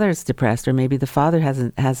the father's depressed, or maybe the father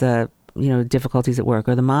has a difficulties at work,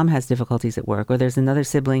 or the mom has difficulties at work, or there's another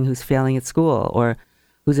sibling who's failing at school, or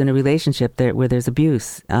who's in a relationship where there's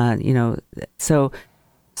abuse, so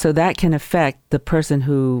that can affect the person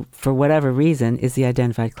who, for whatever reason, is the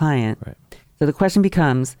identified client. Right. So the question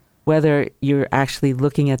becomes whether you're actually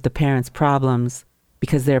looking at the parent's problems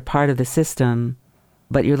because they're part of the system,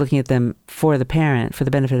 but you're looking at them for the parent, for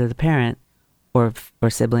the benefit of the parent or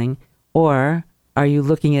sibling, or are you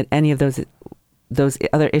looking at any of those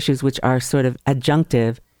other issues which are sort of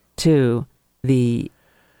adjunctive to the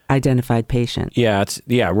identified patient? Yeah,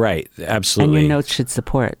 right. Absolutely. And your notes should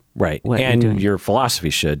support what you're doing. Your philosophy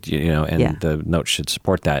should, the notes should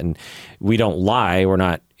support that. And we don't lie. We're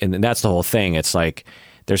not, and that's the whole thing. It's like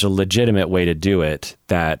there's a legitimate way to do it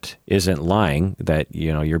that isn't lying, that,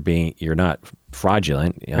 you're not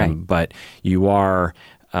fraudulent, but you are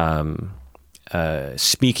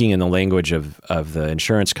speaking in the language of the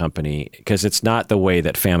insurance company, because it's not the way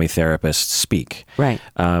that family therapists speak. Right.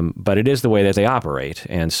 But it is the way that they operate.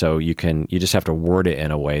 And so you just have to word it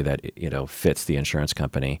in a way that, fits the insurance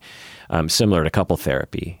company. Similar to couple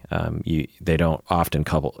therapy. They don't often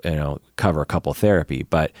cover couple therapy,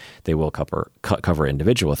 but they will cover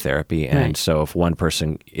individual therapy. And so if one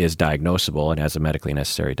person is diagnosable and has a medically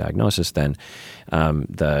necessary diagnosis, then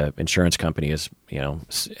the insurance company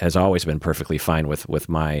has always been perfectly fine with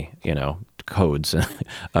my, codes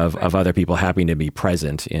of other people happening to be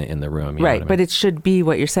present in the room. Right. But it should be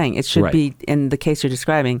what you're saying. It should be, in the case you're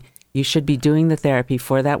describing, you should be doing the therapy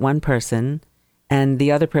for that one person, and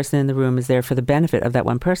the other person in the room is there for the benefit of that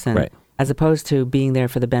one person, as opposed to being there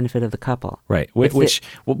for the benefit of the couple. Right.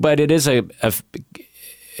 But it is a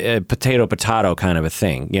potato kind of a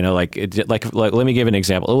thing, like let me give an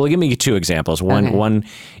example. Well, give me two examples. One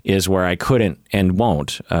is where I couldn't and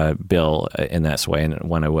won't bill in that way, and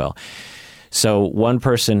one I will. So one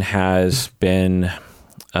person has been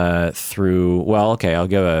through. Well, okay,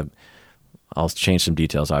 I'll change some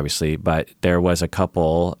details, obviously, but there was a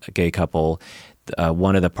gay couple.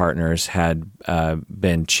 One of the partners had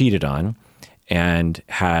been cheated on, and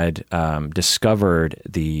had discovered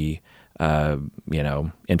the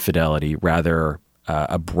infidelity rather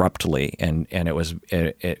abruptly, and it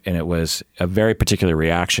was a very particular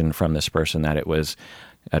reaction from this person, that it was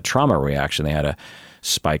a trauma reaction. They had a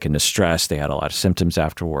spike in distress. They had a lot of symptoms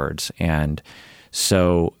afterwards, and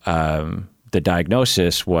so the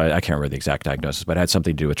diagnosis was, I can't remember the exact diagnosis, but it had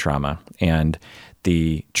something to do with trauma, and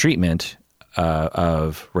the treatment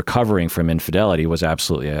of recovering from infidelity was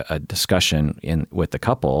absolutely a discussion with the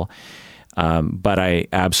couple. But I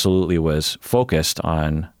absolutely was focused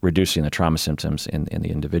on reducing the trauma symptoms in the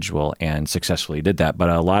individual, and successfully did that. But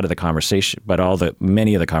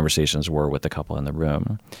many of the conversations were with the couple in the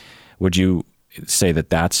room. Would you say that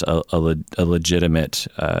that's a legitimate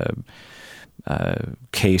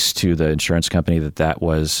case to the insurance company, that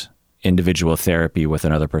was individual therapy with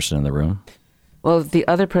another person in the room? Well, the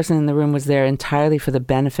other person in the room was there entirely for the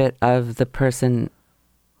benefit of the person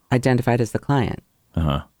identified as the client.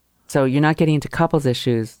 Uh-huh. So you're not getting into couples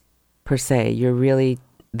issues per se. You're really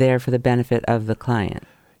there for the benefit of the client.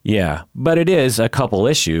 Yeah, but it is a couple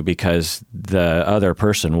issue because the other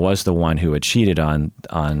person was the one who had cheated on.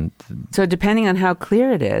 So depending on how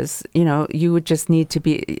clear it is, you would just need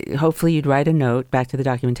to hopefully you'd write a note back to the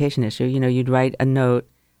documentation issue. You'd write a note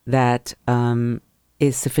that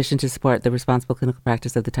is sufficient to support the responsible clinical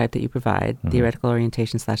practice of the type that you provide, theoretical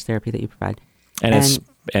orientation / therapy that you provide.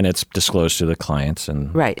 And it's disclosed to the clients,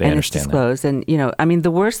 and right, they and understand it's disclosed. That. And the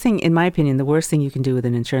worst thing, in my opinion, the worst thing you can do with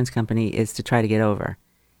an insurance company is to try to get over.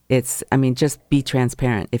 Just be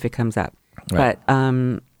transparent if it comes up. Right.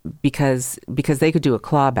 But because they could do a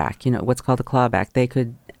clawback, what's called a clawback, they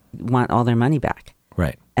could want all their money back.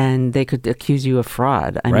 Right. And they could accuse you of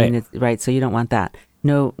fraud. Right. So you don't want that.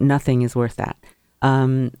 No, nothing is worth that.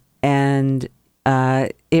 And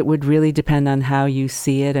it would really depend on how you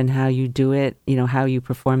see it and how you do it, how you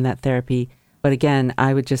perform that therapy. But again,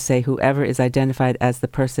 I would just say whoever is identified as the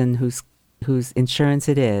person whose insurance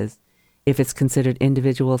it is, if it's considered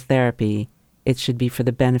individual therapy, it should be for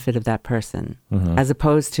the benefit of that person, as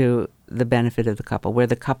opposed to the benefit of the couple, where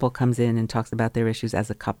the couple comes in and talks about their issues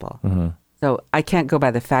as a couple. So I can't go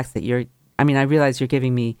by the facts that I realize you're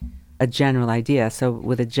giving me a general idea. So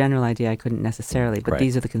with a general idea, I couldn't necessarily, but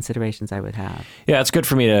these are the considerations I would have. Yeah, it's good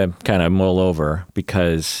for me to kind of mull over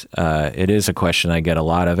because it is a question I get a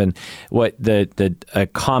lot of. And what a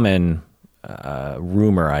common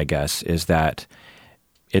rumor, I guess, is that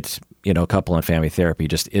it's, couple and family therapy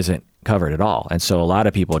just isn't covered at all. And so a lot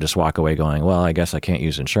of people just walk away going, well, I guess I can't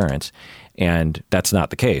use insurance. And that's not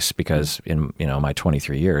the case because in, my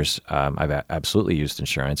 23 years, I've absolutely used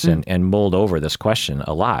insurance and mulled over this question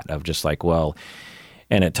a lot of just like, well,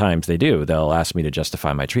 and at times they'll ask me to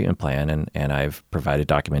justify my treatment plan. And I've provided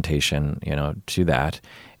documentation, to that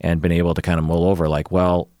and been able to kind of mull over like,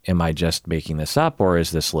 well, am I just making this up or is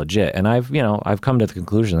this legit? And I've come to the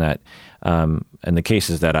conclusion that in the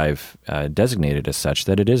cases that I've designated as such,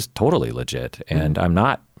 that it is totally legit. And I'm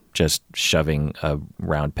not just shoving a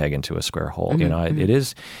round peg into a square hole. It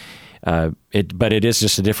is, but it is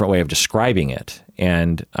just a different way of describing it.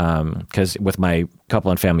 And because with my couple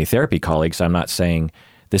and family therapy colleagues, I'm not saying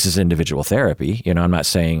this is individual therapy. I'm not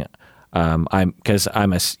saying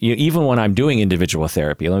even when I'm doing individual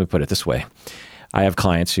therapy, let me put it this way. I have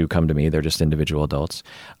clients who come to me, they're just individual adults.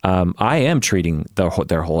 I am treating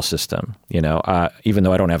their whole system, even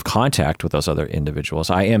though I don't have contact with those other individuals,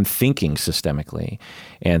 I am thinking systemically.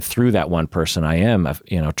 And through that one person, I am,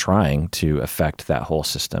 trying to affect that whole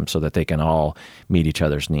system so that they can all meet each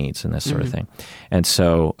other's needs and this sort of thing. And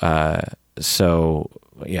so,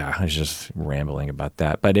 yeah, I was just rambling about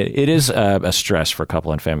that. But it is a stress for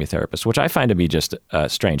couple and family therapists, which I find to be just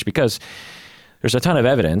strange because there's a ton of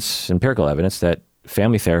evidence, empirical evidence, that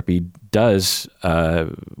family therapy does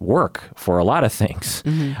work for a lot of things.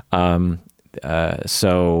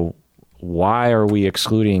 So why are we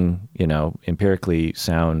excluding, empirically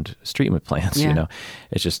sound treatment plans? Yeah.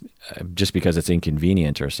 It's just because it's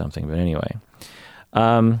inconvenient or something. But anyway,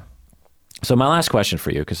 so my last question for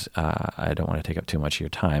you, because I don't want to take up too much of your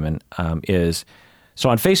time, and is so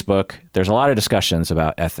on Facebook, there's a lot of discussions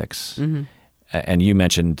about ethics. And you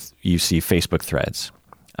mentioned you see Facebook threads,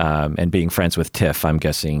 and being friends with Tiff, I'm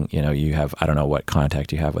guessing, you have, I don't know what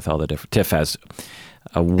contact you have with all the different, Tiff has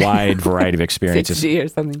a wide variety of experiences 60 or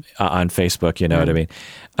something. On Facebook, you know what I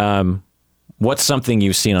mean? What's something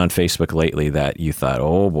you've seen on Facebook lately that you thought,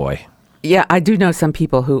 oh boy? Yeah, I do know some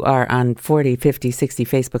people who are on 40, 50, 60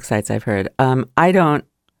 Facebook sites, I've heard. I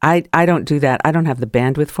don't do that. I don't have the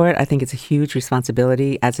bandwidth for it. I think it's a huge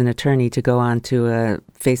responsibility as an attorney to go on to a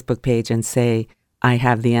Facebook page and say, I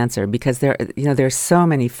have the answer, because there's so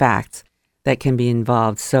many facts that can be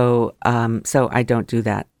involved. So I don't do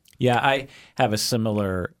that. Yeah, I have a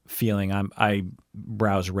similar feeling. I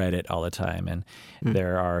browse Reddit all the time, and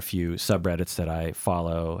there are a few subreddits that I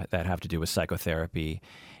follow that have to do with psychotherapy.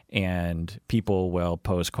 And people will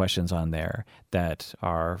pose questions on there that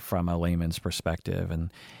are from a layman's perspective,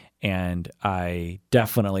 and I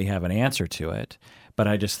definitely have an answer to it. But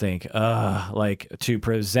I just think, like, to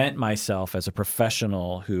present myself as a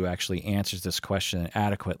professional who actually answers this question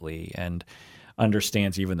adequately and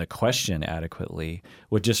understands even the question adequately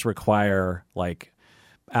would just require like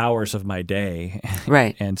hours of my day.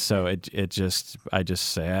 Right. And so I just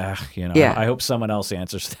say, Yeah. I hope someone else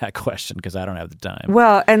answers that question because I don't have the time.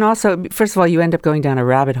 Well, and also, first of all, you end up going down a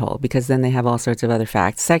rabbit hole because then they have all sorts of other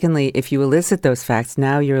facts. Secondly, if you elicit those facts,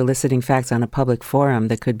 now you're eliciting facts on a public forum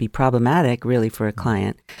that could be problematic really for a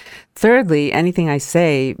client. Thirdly, anything I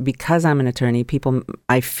say, because I'm an attorney,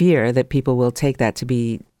 I fear that people will take that to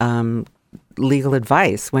be legal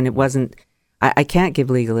advice when it wasn't. I can't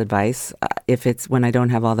give legal advice if it's when I don't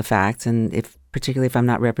have all the facts, and particularly if I'm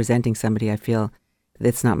not representing somebody, I feel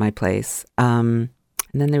it's not my place. And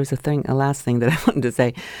then there was a last thing that I wanted to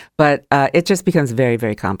say, but it just becomes very,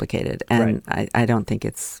 very complicated. And I don't think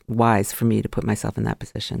it's wise for me to put myself in that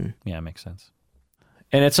position. Yeah, it makes sense.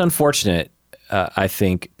 And it's unfortunate, I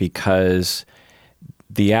think, because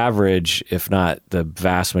the average, if not the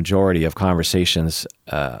vast majority of conversations,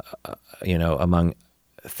 among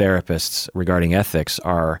therapists regarding ethics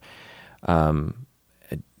are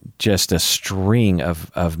just a string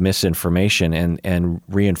of misinformation and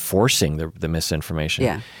reinforcing the misinformation.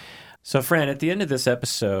 Yeah. So, Fran, at the end of this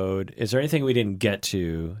episode, is there anything we didn't get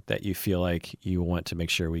to that you feel like you want to make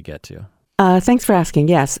sure we get to? Thanks for asking.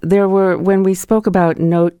 Yes, there were, when we spoke about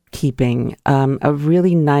note keeping, a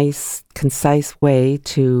really nice, concise way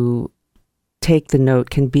to take the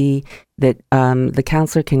note can be that the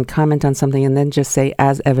counselor can comment on something and then just say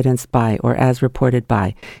as evidenced by or as reported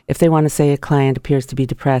by. If they want to say a client appears to be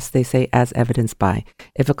depressed, they say as evidenced by.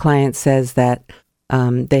 If a client says that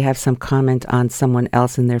they have some comment on someone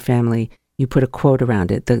else in their family, you put a quote around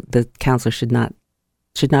it. The counselor should not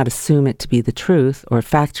assume it to be the truth or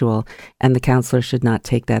factual, and the counselor should not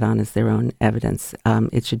take that on as their own evidence.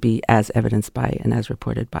 It should be as evidenced by and as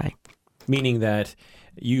reported by. Meaning that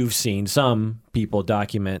you've seen some people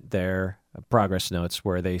document their progress notes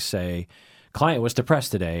where they say, client was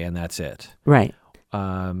depressed today, and that's it. Right.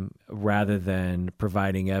 Rather than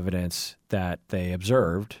providing evidence that they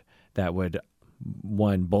observed that would,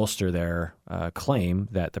 one, bolster their claim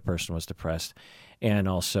that the person was depressed, and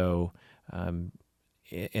also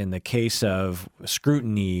in the case of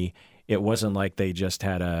scrutiny, it wasn't like they just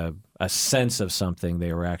had a sense of something.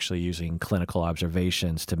 They were actually using clinical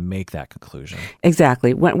observations to make that conclusion.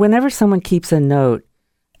 Exactly. Whenever someone keeps a note,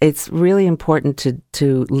 it's really important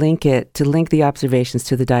to link the observations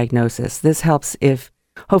to the diagnosis. This helps if,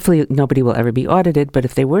 hopefully nobody will ever be audited, but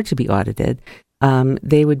if they were to be audited,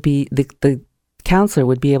 the counselor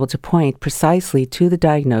would be able to point precisely to the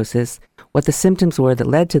diagnosis, what the symptoms were that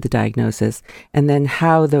led to the diagnosis, and then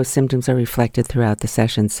how those symptoms are reflected throughout the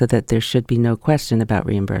session so that there should be no question about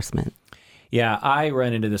reimbursement. Yeah, I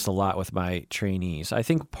run into this a lot with my trainees. I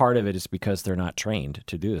think part of it is because they're not trained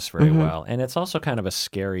to do this very well. And it's also kind of a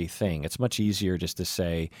scary thing. It's much easier just to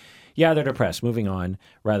say, yeah, they're depressed, moving on,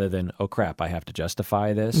 rather than, oh crap, I have to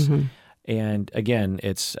justify this. And again,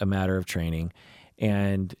 it's a matter of training.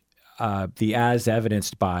 And the as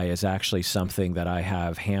evidenced by is actually something that I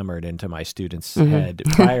have hammered into my students' head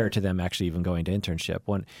prior to them actually even going to internship.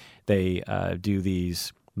 When they do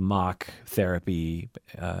these mock therapy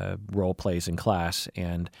role plays in class,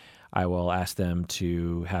 and I will ask them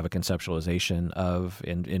to have a conceptualization of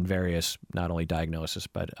in various, not only diagnosis,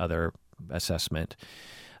 but other assessment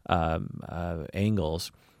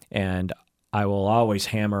angles. And I will always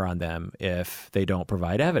hammer on them if they don't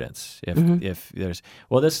provide evidence. If there's,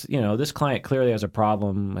 well, this client clearly has a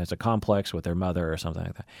problem, has a complex with their mother or something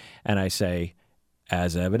like that. And I say,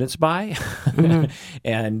 as evidenced by,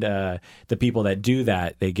 and the people that do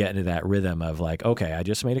that, they get into that rhythm of like, okay, I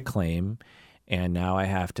just made a claim, and now I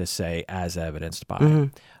have to say as evidenced by.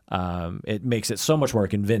 It makes it so much more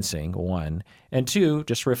convincing, one, and two,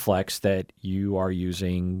 just reflects that you are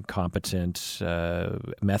using competent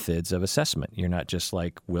methods of assessment. You're not just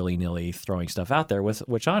like willy-nilly throwing stuff out there,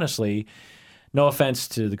 which honestly, no offense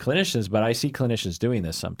to the clinicians, but I see clinicians doing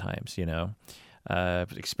this sometimes,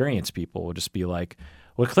 experienced people will just be like,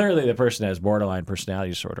 well, clearly the person has borderline personality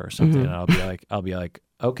disorder or something. And I'll be like,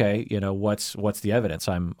 okay, what's the evidence?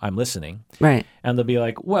 I'm listening. Right. And they'll be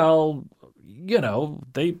like, well,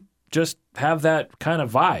 they just have that kind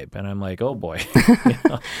of vibe. And I'm like, oh boy.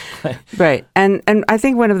 Right. And I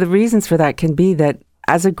think one of the reasons for that can be that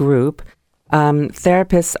as a group,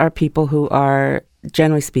 therapists are people who are,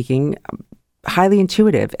 generally speaking, highly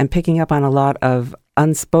intuitive and picking up on a lot of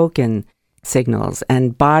unspoken signals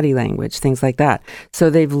and body language, things like that. So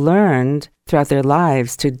they've learned throughout their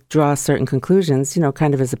lives to draw certain conclusions,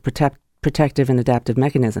 kind of as a protective and adaptive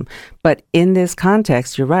mechanism. But in this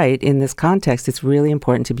context, you're right, in this context, it's really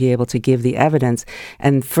important to be able to give the evidence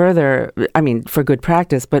and further, for good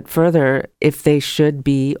practice, but further, if they should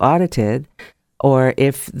be audited, or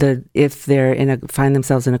if they're find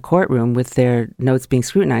themselves in a courtroom with their notes being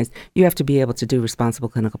scrutinized, you have to be able to do responsible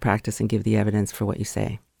clinical practice and give the evidence for what you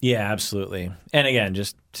say. Yeah, absolutely. And again,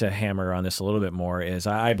 just to hammer on this a little bit more, is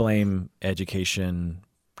I blame education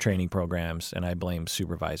training programs and I blame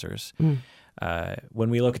supervisors. When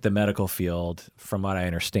we look at the medical field, from what I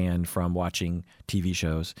understand from watching TV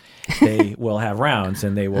shows, they will have rounds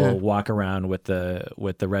and they will walk around with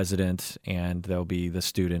the resident, and there'll be the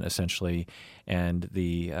student essentially, and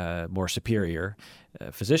the more superior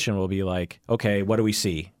physician will be like, okay, what do we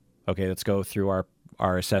see? Okay, let's go through our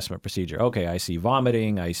our assessment procedure. Okay, I see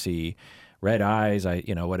vomiting, I see red eyes,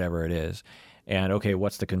 whatever it is. And okay,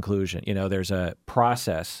 what's the conclusion? There's a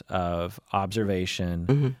process of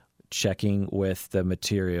observation, checking with the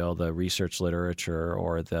material, the research literature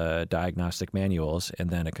or the diagnostic manuals, and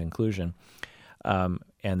then a conclusion, and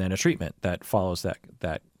then a treatment that follows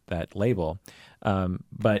that label.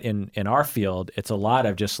 But in our field, it's a lot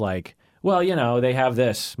of just like, well, they have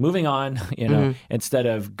this, moving on, instead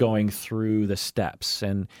of going through the steps.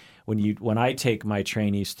 And when I take my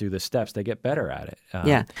trainees through the steps, they get better at it.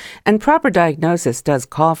 Yeah. And proper diagnosis does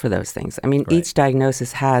call for those things. I mean, each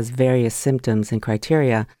diagnosis has various symptoms and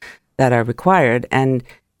criteria that are required. And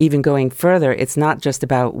even going further, it's not just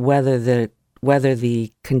about whether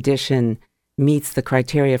the condition meets the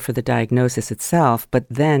criteria for the diagnosis itself, but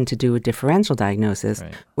then to do a differential diagnosis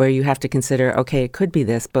where you have to consider, okay, it could be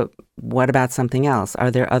this, but what about something else?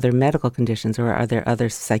 Are there other medical conditions or are there other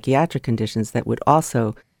psychiatric conditions that would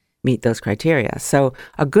also meet those criteria? So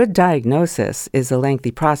a good diagnosis is a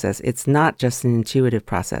lengthy process. It's not just an intuitive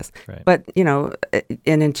process. Right. But,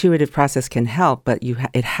 an intuitive process can help, but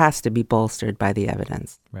it has to be bolstered by the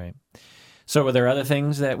evidence. Right. So were there other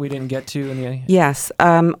things that we didn't get to in the... Yes.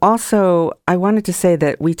 Also, I wanted to say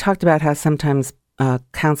that we talked about how sometimes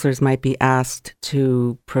counselors might be asked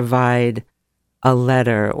to provide a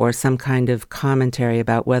letter or some kind of commentary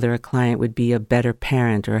about whether a client would be a better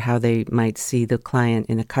parent or how they might see the client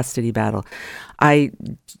in a custody battle.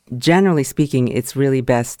 Generally speaking, it's really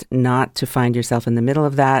best not to find yourself in the middle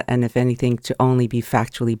of that, and if anything, to only be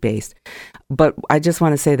factually based. But I just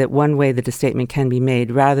want to say that one way that a statement can be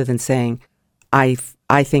made, rather than saying, I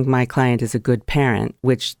think my client is a good parent,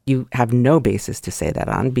 which you have no basis to say that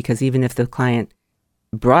on, because even if the client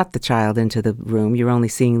brought the child into the room, you're only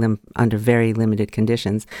seeing them under very limited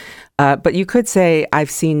conditions. But you could say, I've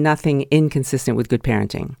seen nothing inconsistent with good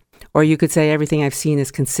parenting. Or you could say, everything I've seen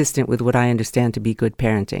is consistent with what I understand to be good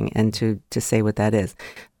parenting, and to say what that is.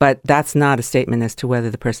 But that's not a statement as to whether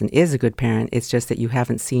the person is a good parent. It's just that you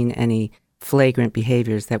haven't seen any flagrant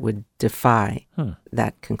behaviors that would defy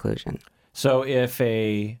that conclusion. So if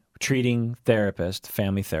a treating therapist,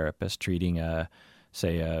 family therapist, treating a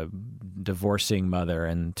divorcing mother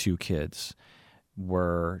and 2 kids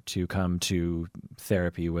were to come to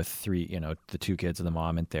therapy with 3, the 2 kids and the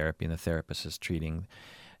mom in therapy, and the therapist is treating,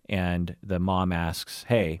 and the mom asks,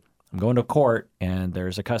 hey, I'm going to court and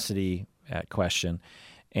there's a custody at question,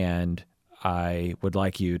 and I would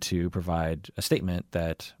like you to provide a statement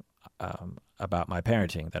that about my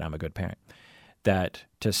parenting, that I'm a good parent. That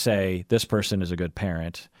to say this person is a good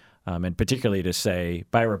parent, and particularly to say,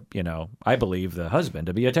 I believe the husband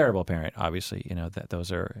to be a terrible parent. Obviously, that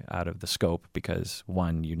those are out of the scope because,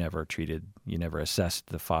 one, you never assessed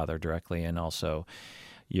the father directly, and also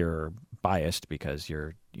you're biased because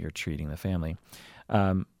you're treating the family.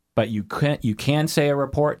 But you can say a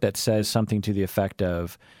report that says something to the effect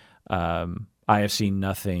of, I have seen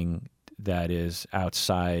nothing that is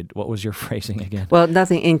outside. What was your phrasing again? Well,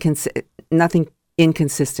 nothing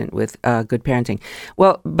inconsistent with good parenting.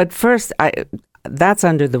 Well, but first, that's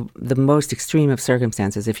under the most extreme of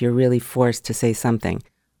circumstances. If you're really forced to say something,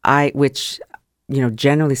 which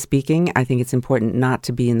generally speaking, I think it's important not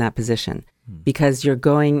to be in that position because you're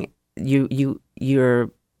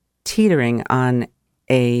teetering on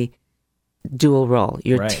a dual role.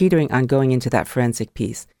 You're teetering on going into that forensic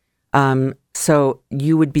piece. So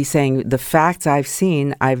you would be saying the facts I've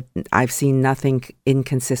seen nothing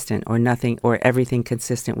inconsistent or nothing or everything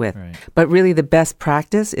consistent with. Right. But really the best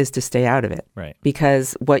practice is to stay out of it. Right.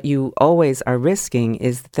 Because what you always are risking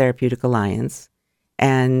is the therapeutic alliance,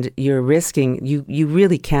 and you're risking, you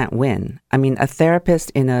really can't win. I mean, a therapist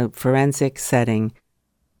in a forensic setting,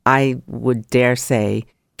 I would dare say,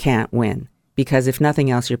 can't win. Because if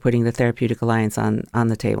nothing else, you're putting the therapeutic alliance on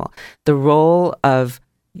the table. The role of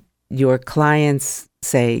your client's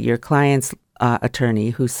attorney,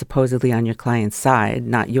 who's supposedly on your client's side,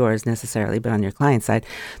 not yours necessarily, but on your client's side,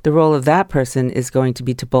 the role of that person is going to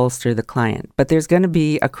be to bolster the client. But there's going to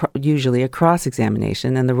be usually a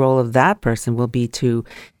cross-examination, and the role of that person will be to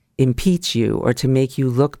impeach you or to make you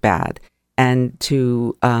look bad, and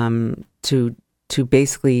to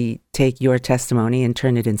basically take your testimony and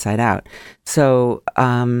turn it inside out. So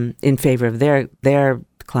in favor of their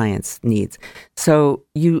client's needs. So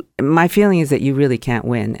my feeling is that you really can't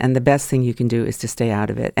win, and the best thing you can do is to stay out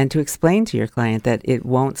of it and to explain to your client that it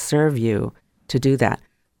won't serve you to do that.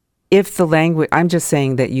 If the language, I'm just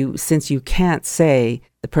saying that since you can't say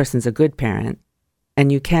the person's a good parent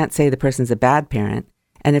and you can't say the person's a bad parent,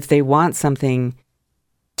 and if they want something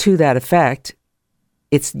to that effect,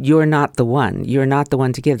 you're not the one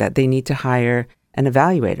to give that. They need to hire an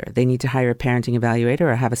evaluator. They need to hire a parenting evaluator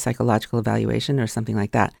or have a psychological evaluation or something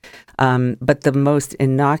like that. But the most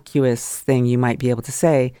innocuous thing you might be able to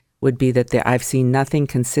say would be that I've seen nothing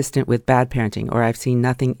consistent with bad parenting, or I've seen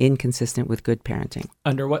nothing inconsistent with good parenting.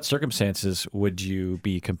 Under what circumstances would you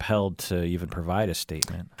be compelled to even provide a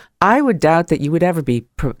statement? I would doubt that you would ever be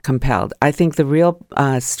compelled. I think the real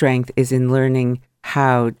strength is in learning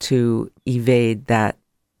how to evade that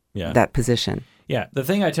position. Yeah. The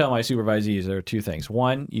thing I tell my supervisees, there are two things.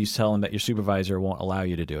 One, you tell them that your supervisor won't allow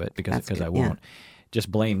you to do it because I won't. Yeah. Just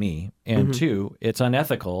blame me. And two, it's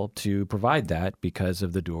unethical to provide that because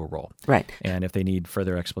of the dual role. Right. And if they need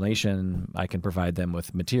further explanation, I can provide them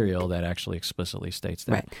with material that actually explicitly states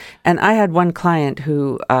that. Right. And I had one client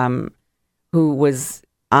who was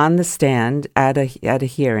on the stand at a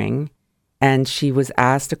hearing, and she was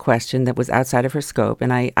asked a question that was outside of her scope.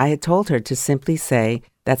 And I had told her to simply say,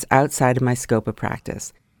 that's outside of my scope of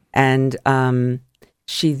practice. And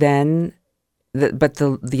she then, but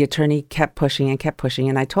the attorney kept pushing.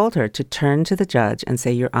 And I told her to turn to the judge and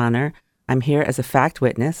say, Your Honor, I'm here as a fact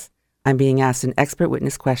witness. I'm being asked an expert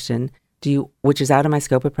witness question, which is out of my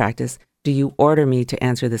scope of practice. Do you order me to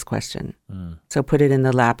answer this question? So put it in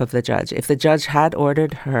the lap of the judge. If the judge had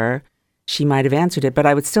ordered her, she might have answered it, but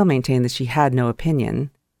I would still maintain that she had no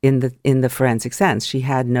opinion in the forensic sense. She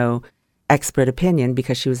had no expert opinion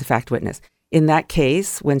because she was a fact witness. In that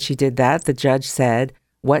case, when she did that, the judge said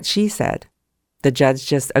what she said. The judge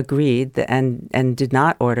just agreed and did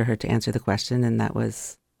not order her to answer the question, and that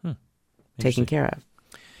was taken care of.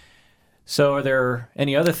 So are there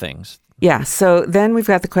any other things? Yeah. So then we've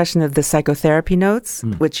got the question of the psychotherapy notes,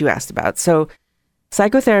 which you asked about. So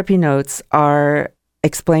psychotherapy notes are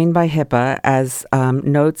explained by HIPAA as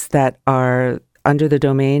notes that are under the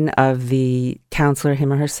domain of the counselor,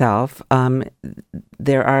 him or herself.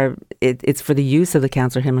 It's for the use of the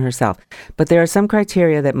counselor, him or herself. But there are some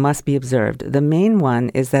criteria that must be observed. The main one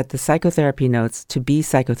is that the psychotherapy notes, to be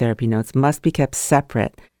psychotherapy notes, must be kept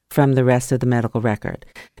separate from the rest of the medical record.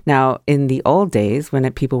 Now, in the old days,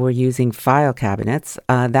 when people were using file cabinets,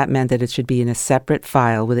 that meant that it should be in a separate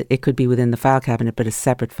file. It could be within the file cabinet, but a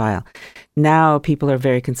separate file. Now, people are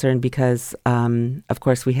very concerned because, of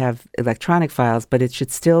course, we have electronic files, but it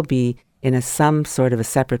should still be in some sort of a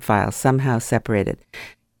separate file, somehow separated.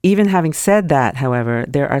 Even having said that, however,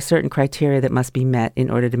 there are certain criteria that must be met in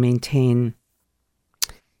order to maintain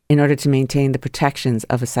the protections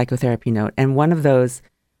of a psychotherapy note. And one of those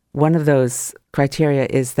criteria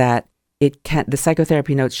is that the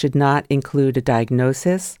psychotherapy note should not include a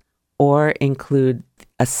diagnosis or include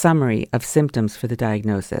a summary of symptoms for the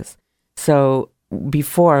diagnosis. So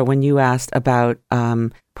before, when you asked about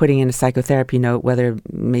putting in a psychotherapy note, whether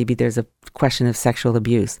maybe there's a question of sexual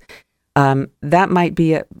abuse, that might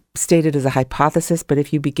be stated as a hypothesis, but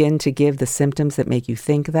if you begin to give the symptoms that make you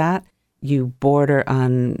think that, you border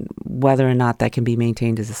on whether or not that can be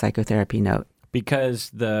maintained as a psychotherapy note. Because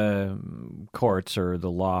the courts or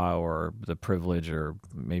the law or the privilege or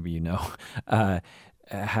maybe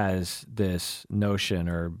has this notion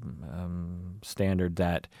or standard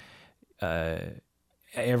that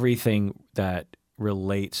everything that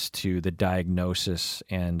relates to the diagnosis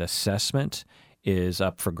and assessment is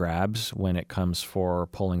up for grabs when it comes for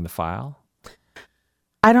pulling the file?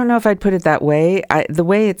 I don't know if I'd put it that way. The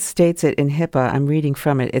way it states it in HIPAA, I'm reading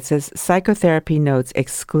from it, it says psychotherapy notes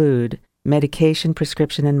exclude medication,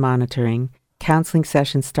 prescription, and monitoring, counseling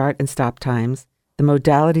session start and stop times, the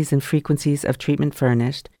modalities and frequencies of treatment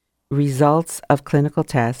furnished, results of clinical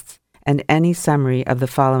tests, and any summary of the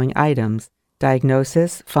following items: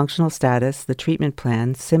 diagnosis, functional status, the treatment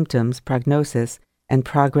plan, symptoms, prognosis, and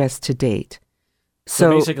progress to date.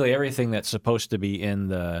 So basically everything that's supposed to be in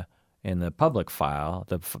the public file,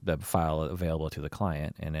 the file available to the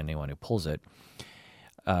client and anyone who pulls it,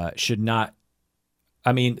 should not.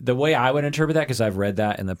 I mean, the way I would interpret that, because I've read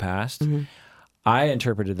that in the past, I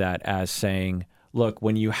interpreted that as saying, look,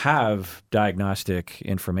 when you have diagnostic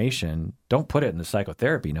information, don't put it in the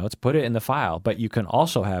psychotherapy notes, put it in the file, but you can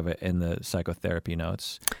also have it in the psychotherapy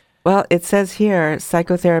notes. Well, it says here,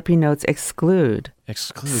 psychotherapy notes exclude.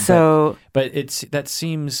 So, but that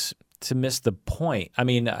seems to miss the point. I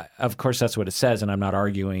mean, of course, that's what it says, and I'm not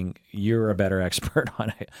arguing you're a better expert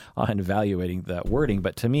on evaluating that wording,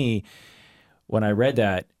 but to me, when I read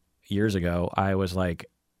that years ago, I was like,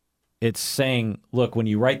 it's saying, look, when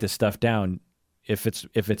you write this stuff down, if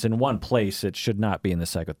it's in one place, it should not be in the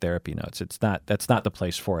psychotherapy notes. That's not the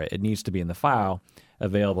place for it. It needs to be in the file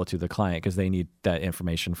available to the client because they need that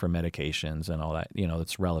information for medications and all that,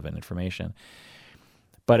 that's relevant information.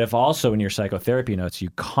 But if also in your psychotherapy notes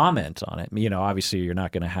you comment on it, obviously you're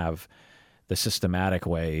not going to have the systematic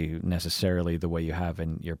way necessarily the way you have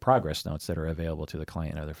in your progress notes that are available to the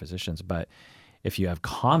client and other physicians. But if you have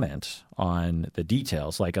comment on the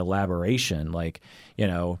details, like elaboration, like,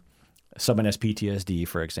 someone has PTSD,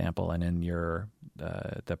 for example, and in your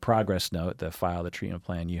the progress note, the file, the treatment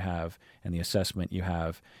plan you have, and the assessment you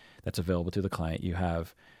have that's available to the client, you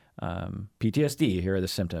have PTSD. Here are the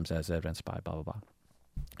symptoms as evidenced by blah, blah, blah.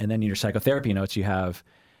 And then in your psychotherapy notes, you have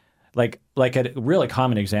like a really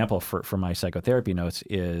common example for my psychotherapy notes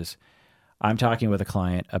is I'm talking with a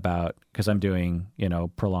client about, because I'm doing,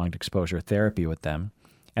 prolonged exposure therapy with them,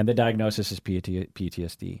 and the diagnosis is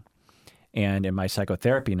PTSD. And in my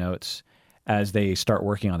psychotherapy notes, as they start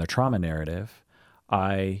working on their trauma narrative,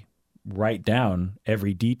 I write down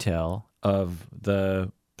every detail of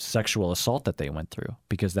the sexual assault that they went through,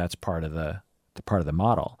 because that's part of the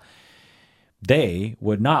model. They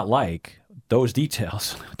would not like those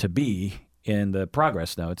details to be in the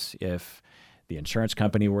progress notes if the insurance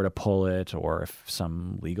company were to pull it or if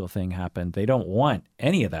some legal thing happened. They don't want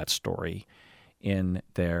any of that story in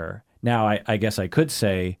there. Now, I guess I could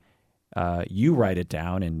say, you write it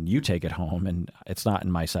down and you take it home, and it's not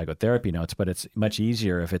in my psychotherapy notes, but it's much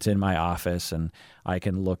easier if it's in my office and I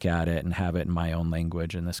can look at it and have it in my own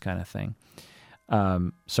language and this kind of thing.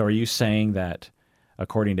 So are you saying that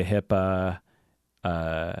according to HIPAA,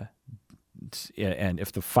 and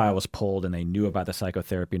if the file was pulled and they knew about the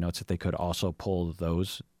psychotherapy notes, that they could also pull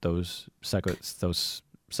those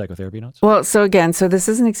psychotherapy notes? Well, so this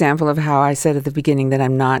is an example of how I said at the beginning that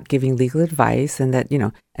I'm not giving legal advice, and that,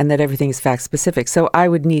 and that everything is fact specific. So I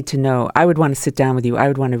would need to know, I would want to sit down with you. I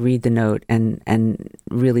would want to read the note and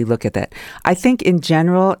really look at that. I think in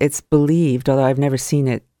general, it's believed, although I've never seen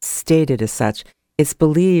it stated as such, it's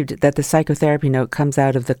believed that the psychotherapy note comes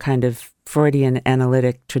out of the kind of Freudian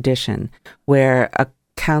analytic tradition, where a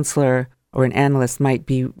counselor or an analyst might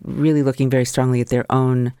be really looking very strongly at their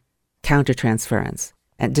own countertransference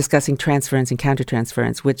and discussing transference and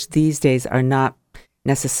countertransference, which these days are not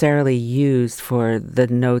necessarily used for the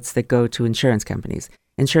notes that go to insurance companies.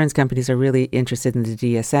 Insurance companies are really interested in the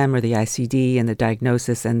DSM or the ICD and the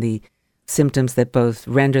diagnosis and the symptoms that both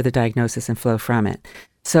render the diagnosis and flow from it.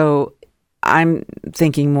 So I'm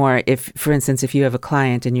thinking more if, for instance, if you have a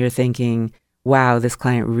client and you're thinking, wow, this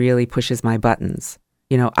client really pushes my buttons.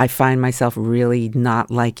 I find myself really not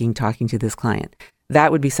liking talking to this client.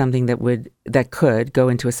 That would be something that could go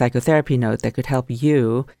into a psychotherapy note that could help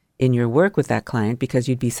you in your work with that client, because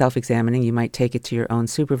you'd be self-examining. You might take it to your own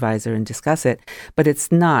supervisor and discuss it, but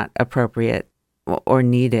it's not appropriate or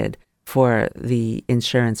needed for the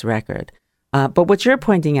insurance record. But what you're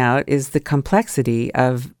pointing out is the complexity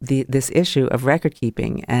of this issue of record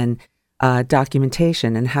keeping and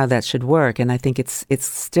documentation and how that should work. And I think it's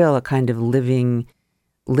still a kind of living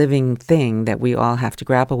thing that we all have to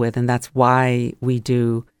grapple with. And that's why we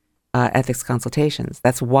do ethics consultations.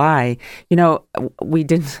 That's why, we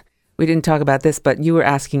didn't talk about this, but you were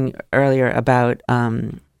asking earlier about,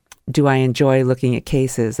 do I enjoy looking at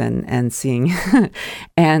cases and seeing,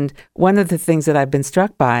 and one of the things that I've been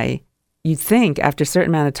struck by, you'd think after a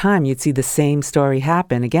certain amount of time, you'd see the same story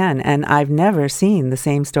happen again. And I've never seen the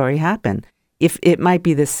same story happen. If it might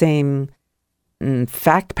be the same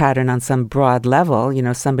fact pattern on some broad level,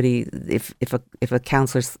 somebody, if a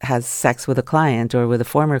counselor has sex with a client or with a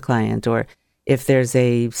former client, or if there's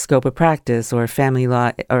a scope of practice or a family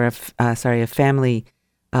law or a family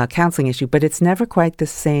counseling issue, but it's never quite the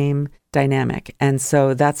same dynamic. And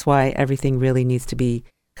so that's why everything really needs to be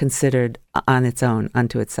considered on its own,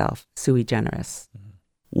 unto itself, sui generis.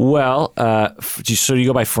 Well, so you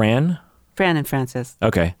go by Fran? Fran and Francis.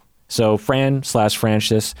 Okay. So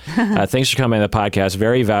Fran/Francis, thanks for coming on the podcast.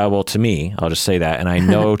 Very valuable to me, I'll just say that, and I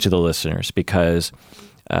know to the listeners, because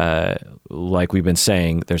like we've been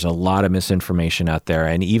saying, there's a lot of misinformation out there,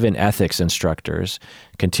 and even ethics instructors,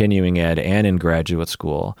 continuing ed and in graduate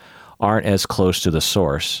school, aren't as close to the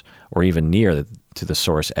source or even near to the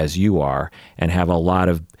source as you are, and have a lot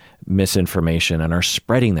of misinformation and are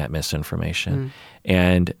spreading that misinformation.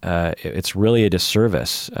 And it's really a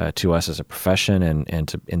disservice to us as a profession and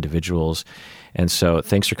to individuals. And so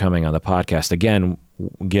thanks for coming on the podcast. Again,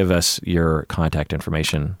 give us your contact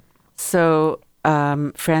information. So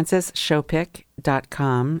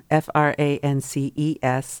FrancisShopick.com,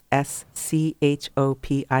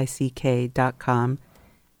 FranceSSCHOPICK.com.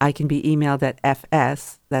 I can be emailed at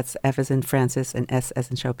FS, that's F as in Francis and S as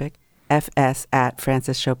in Shopick,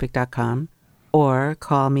 FS@FrancisShopick.com, or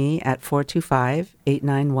call me at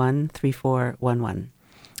 425-891-3411.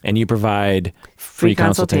 And you provide free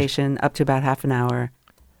consultation up to about half an hour,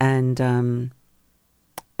 and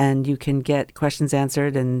you can get questions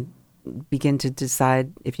answered and begin to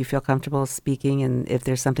decide if you feel comfortable speaking, and if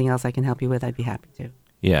there's something else I can help you with, I'd be happy to.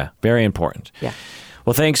 Yeah, very important. Yeah.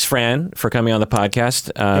 Well, thanks, Fran, for coming on the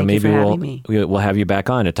podcast. Thank you for having me. We'll have you back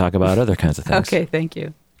on to talk about other kinds of things. Okay, thank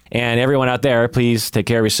you. And everyone out there, please take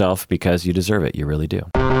care of yourself because you deserve it. You really do.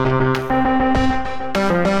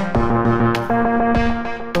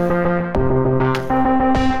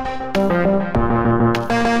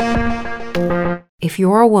 If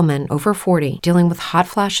you're a woman over 40 dealing with hot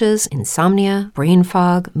flashes, insomnia, brain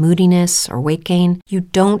fog, moodiness, or weight gain, you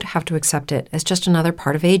don't have to accept it as just another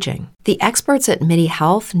part of aging. The experts at MIDI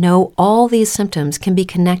Health know all these symptoms can be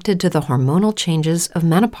connected to the hormonal changes of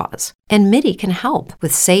menopause. And MIDI can help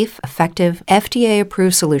with safe, effective,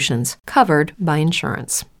 FDA-approved solutions covered by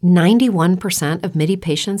insurance. 91% of MIDI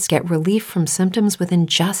patients get relief from symptoms within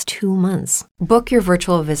just 2 months. Book your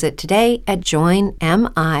virtual visit today at joinmidi.com.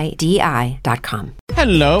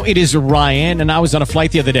 Hello, it is Ryan, and I was on a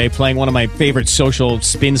flight the other day playing one of my favorite social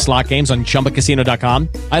spin slot games on ChumbaCasino.com.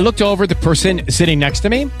 I looked over at the person sitting next to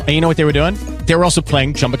me, and you know what they were doing? They were also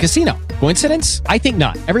playing Chumba Casino. Coincidence? I think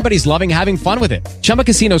not. Everybody's loving having fun with it. Chumba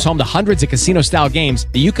Casino is home to hundreds of casino-style games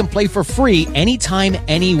that you can play for free anytime,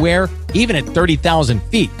 anywhere, even at 30,000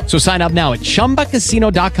 feet. So sign up now at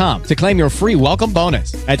ChumbaCasino.com to claim your free welcome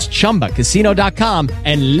bonus. That's ChumbaCasino.com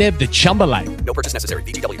and live the Chumba life. No purchase necessary.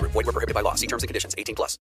 VGW. Void where prohibited by law. See terms and conditions. 18+.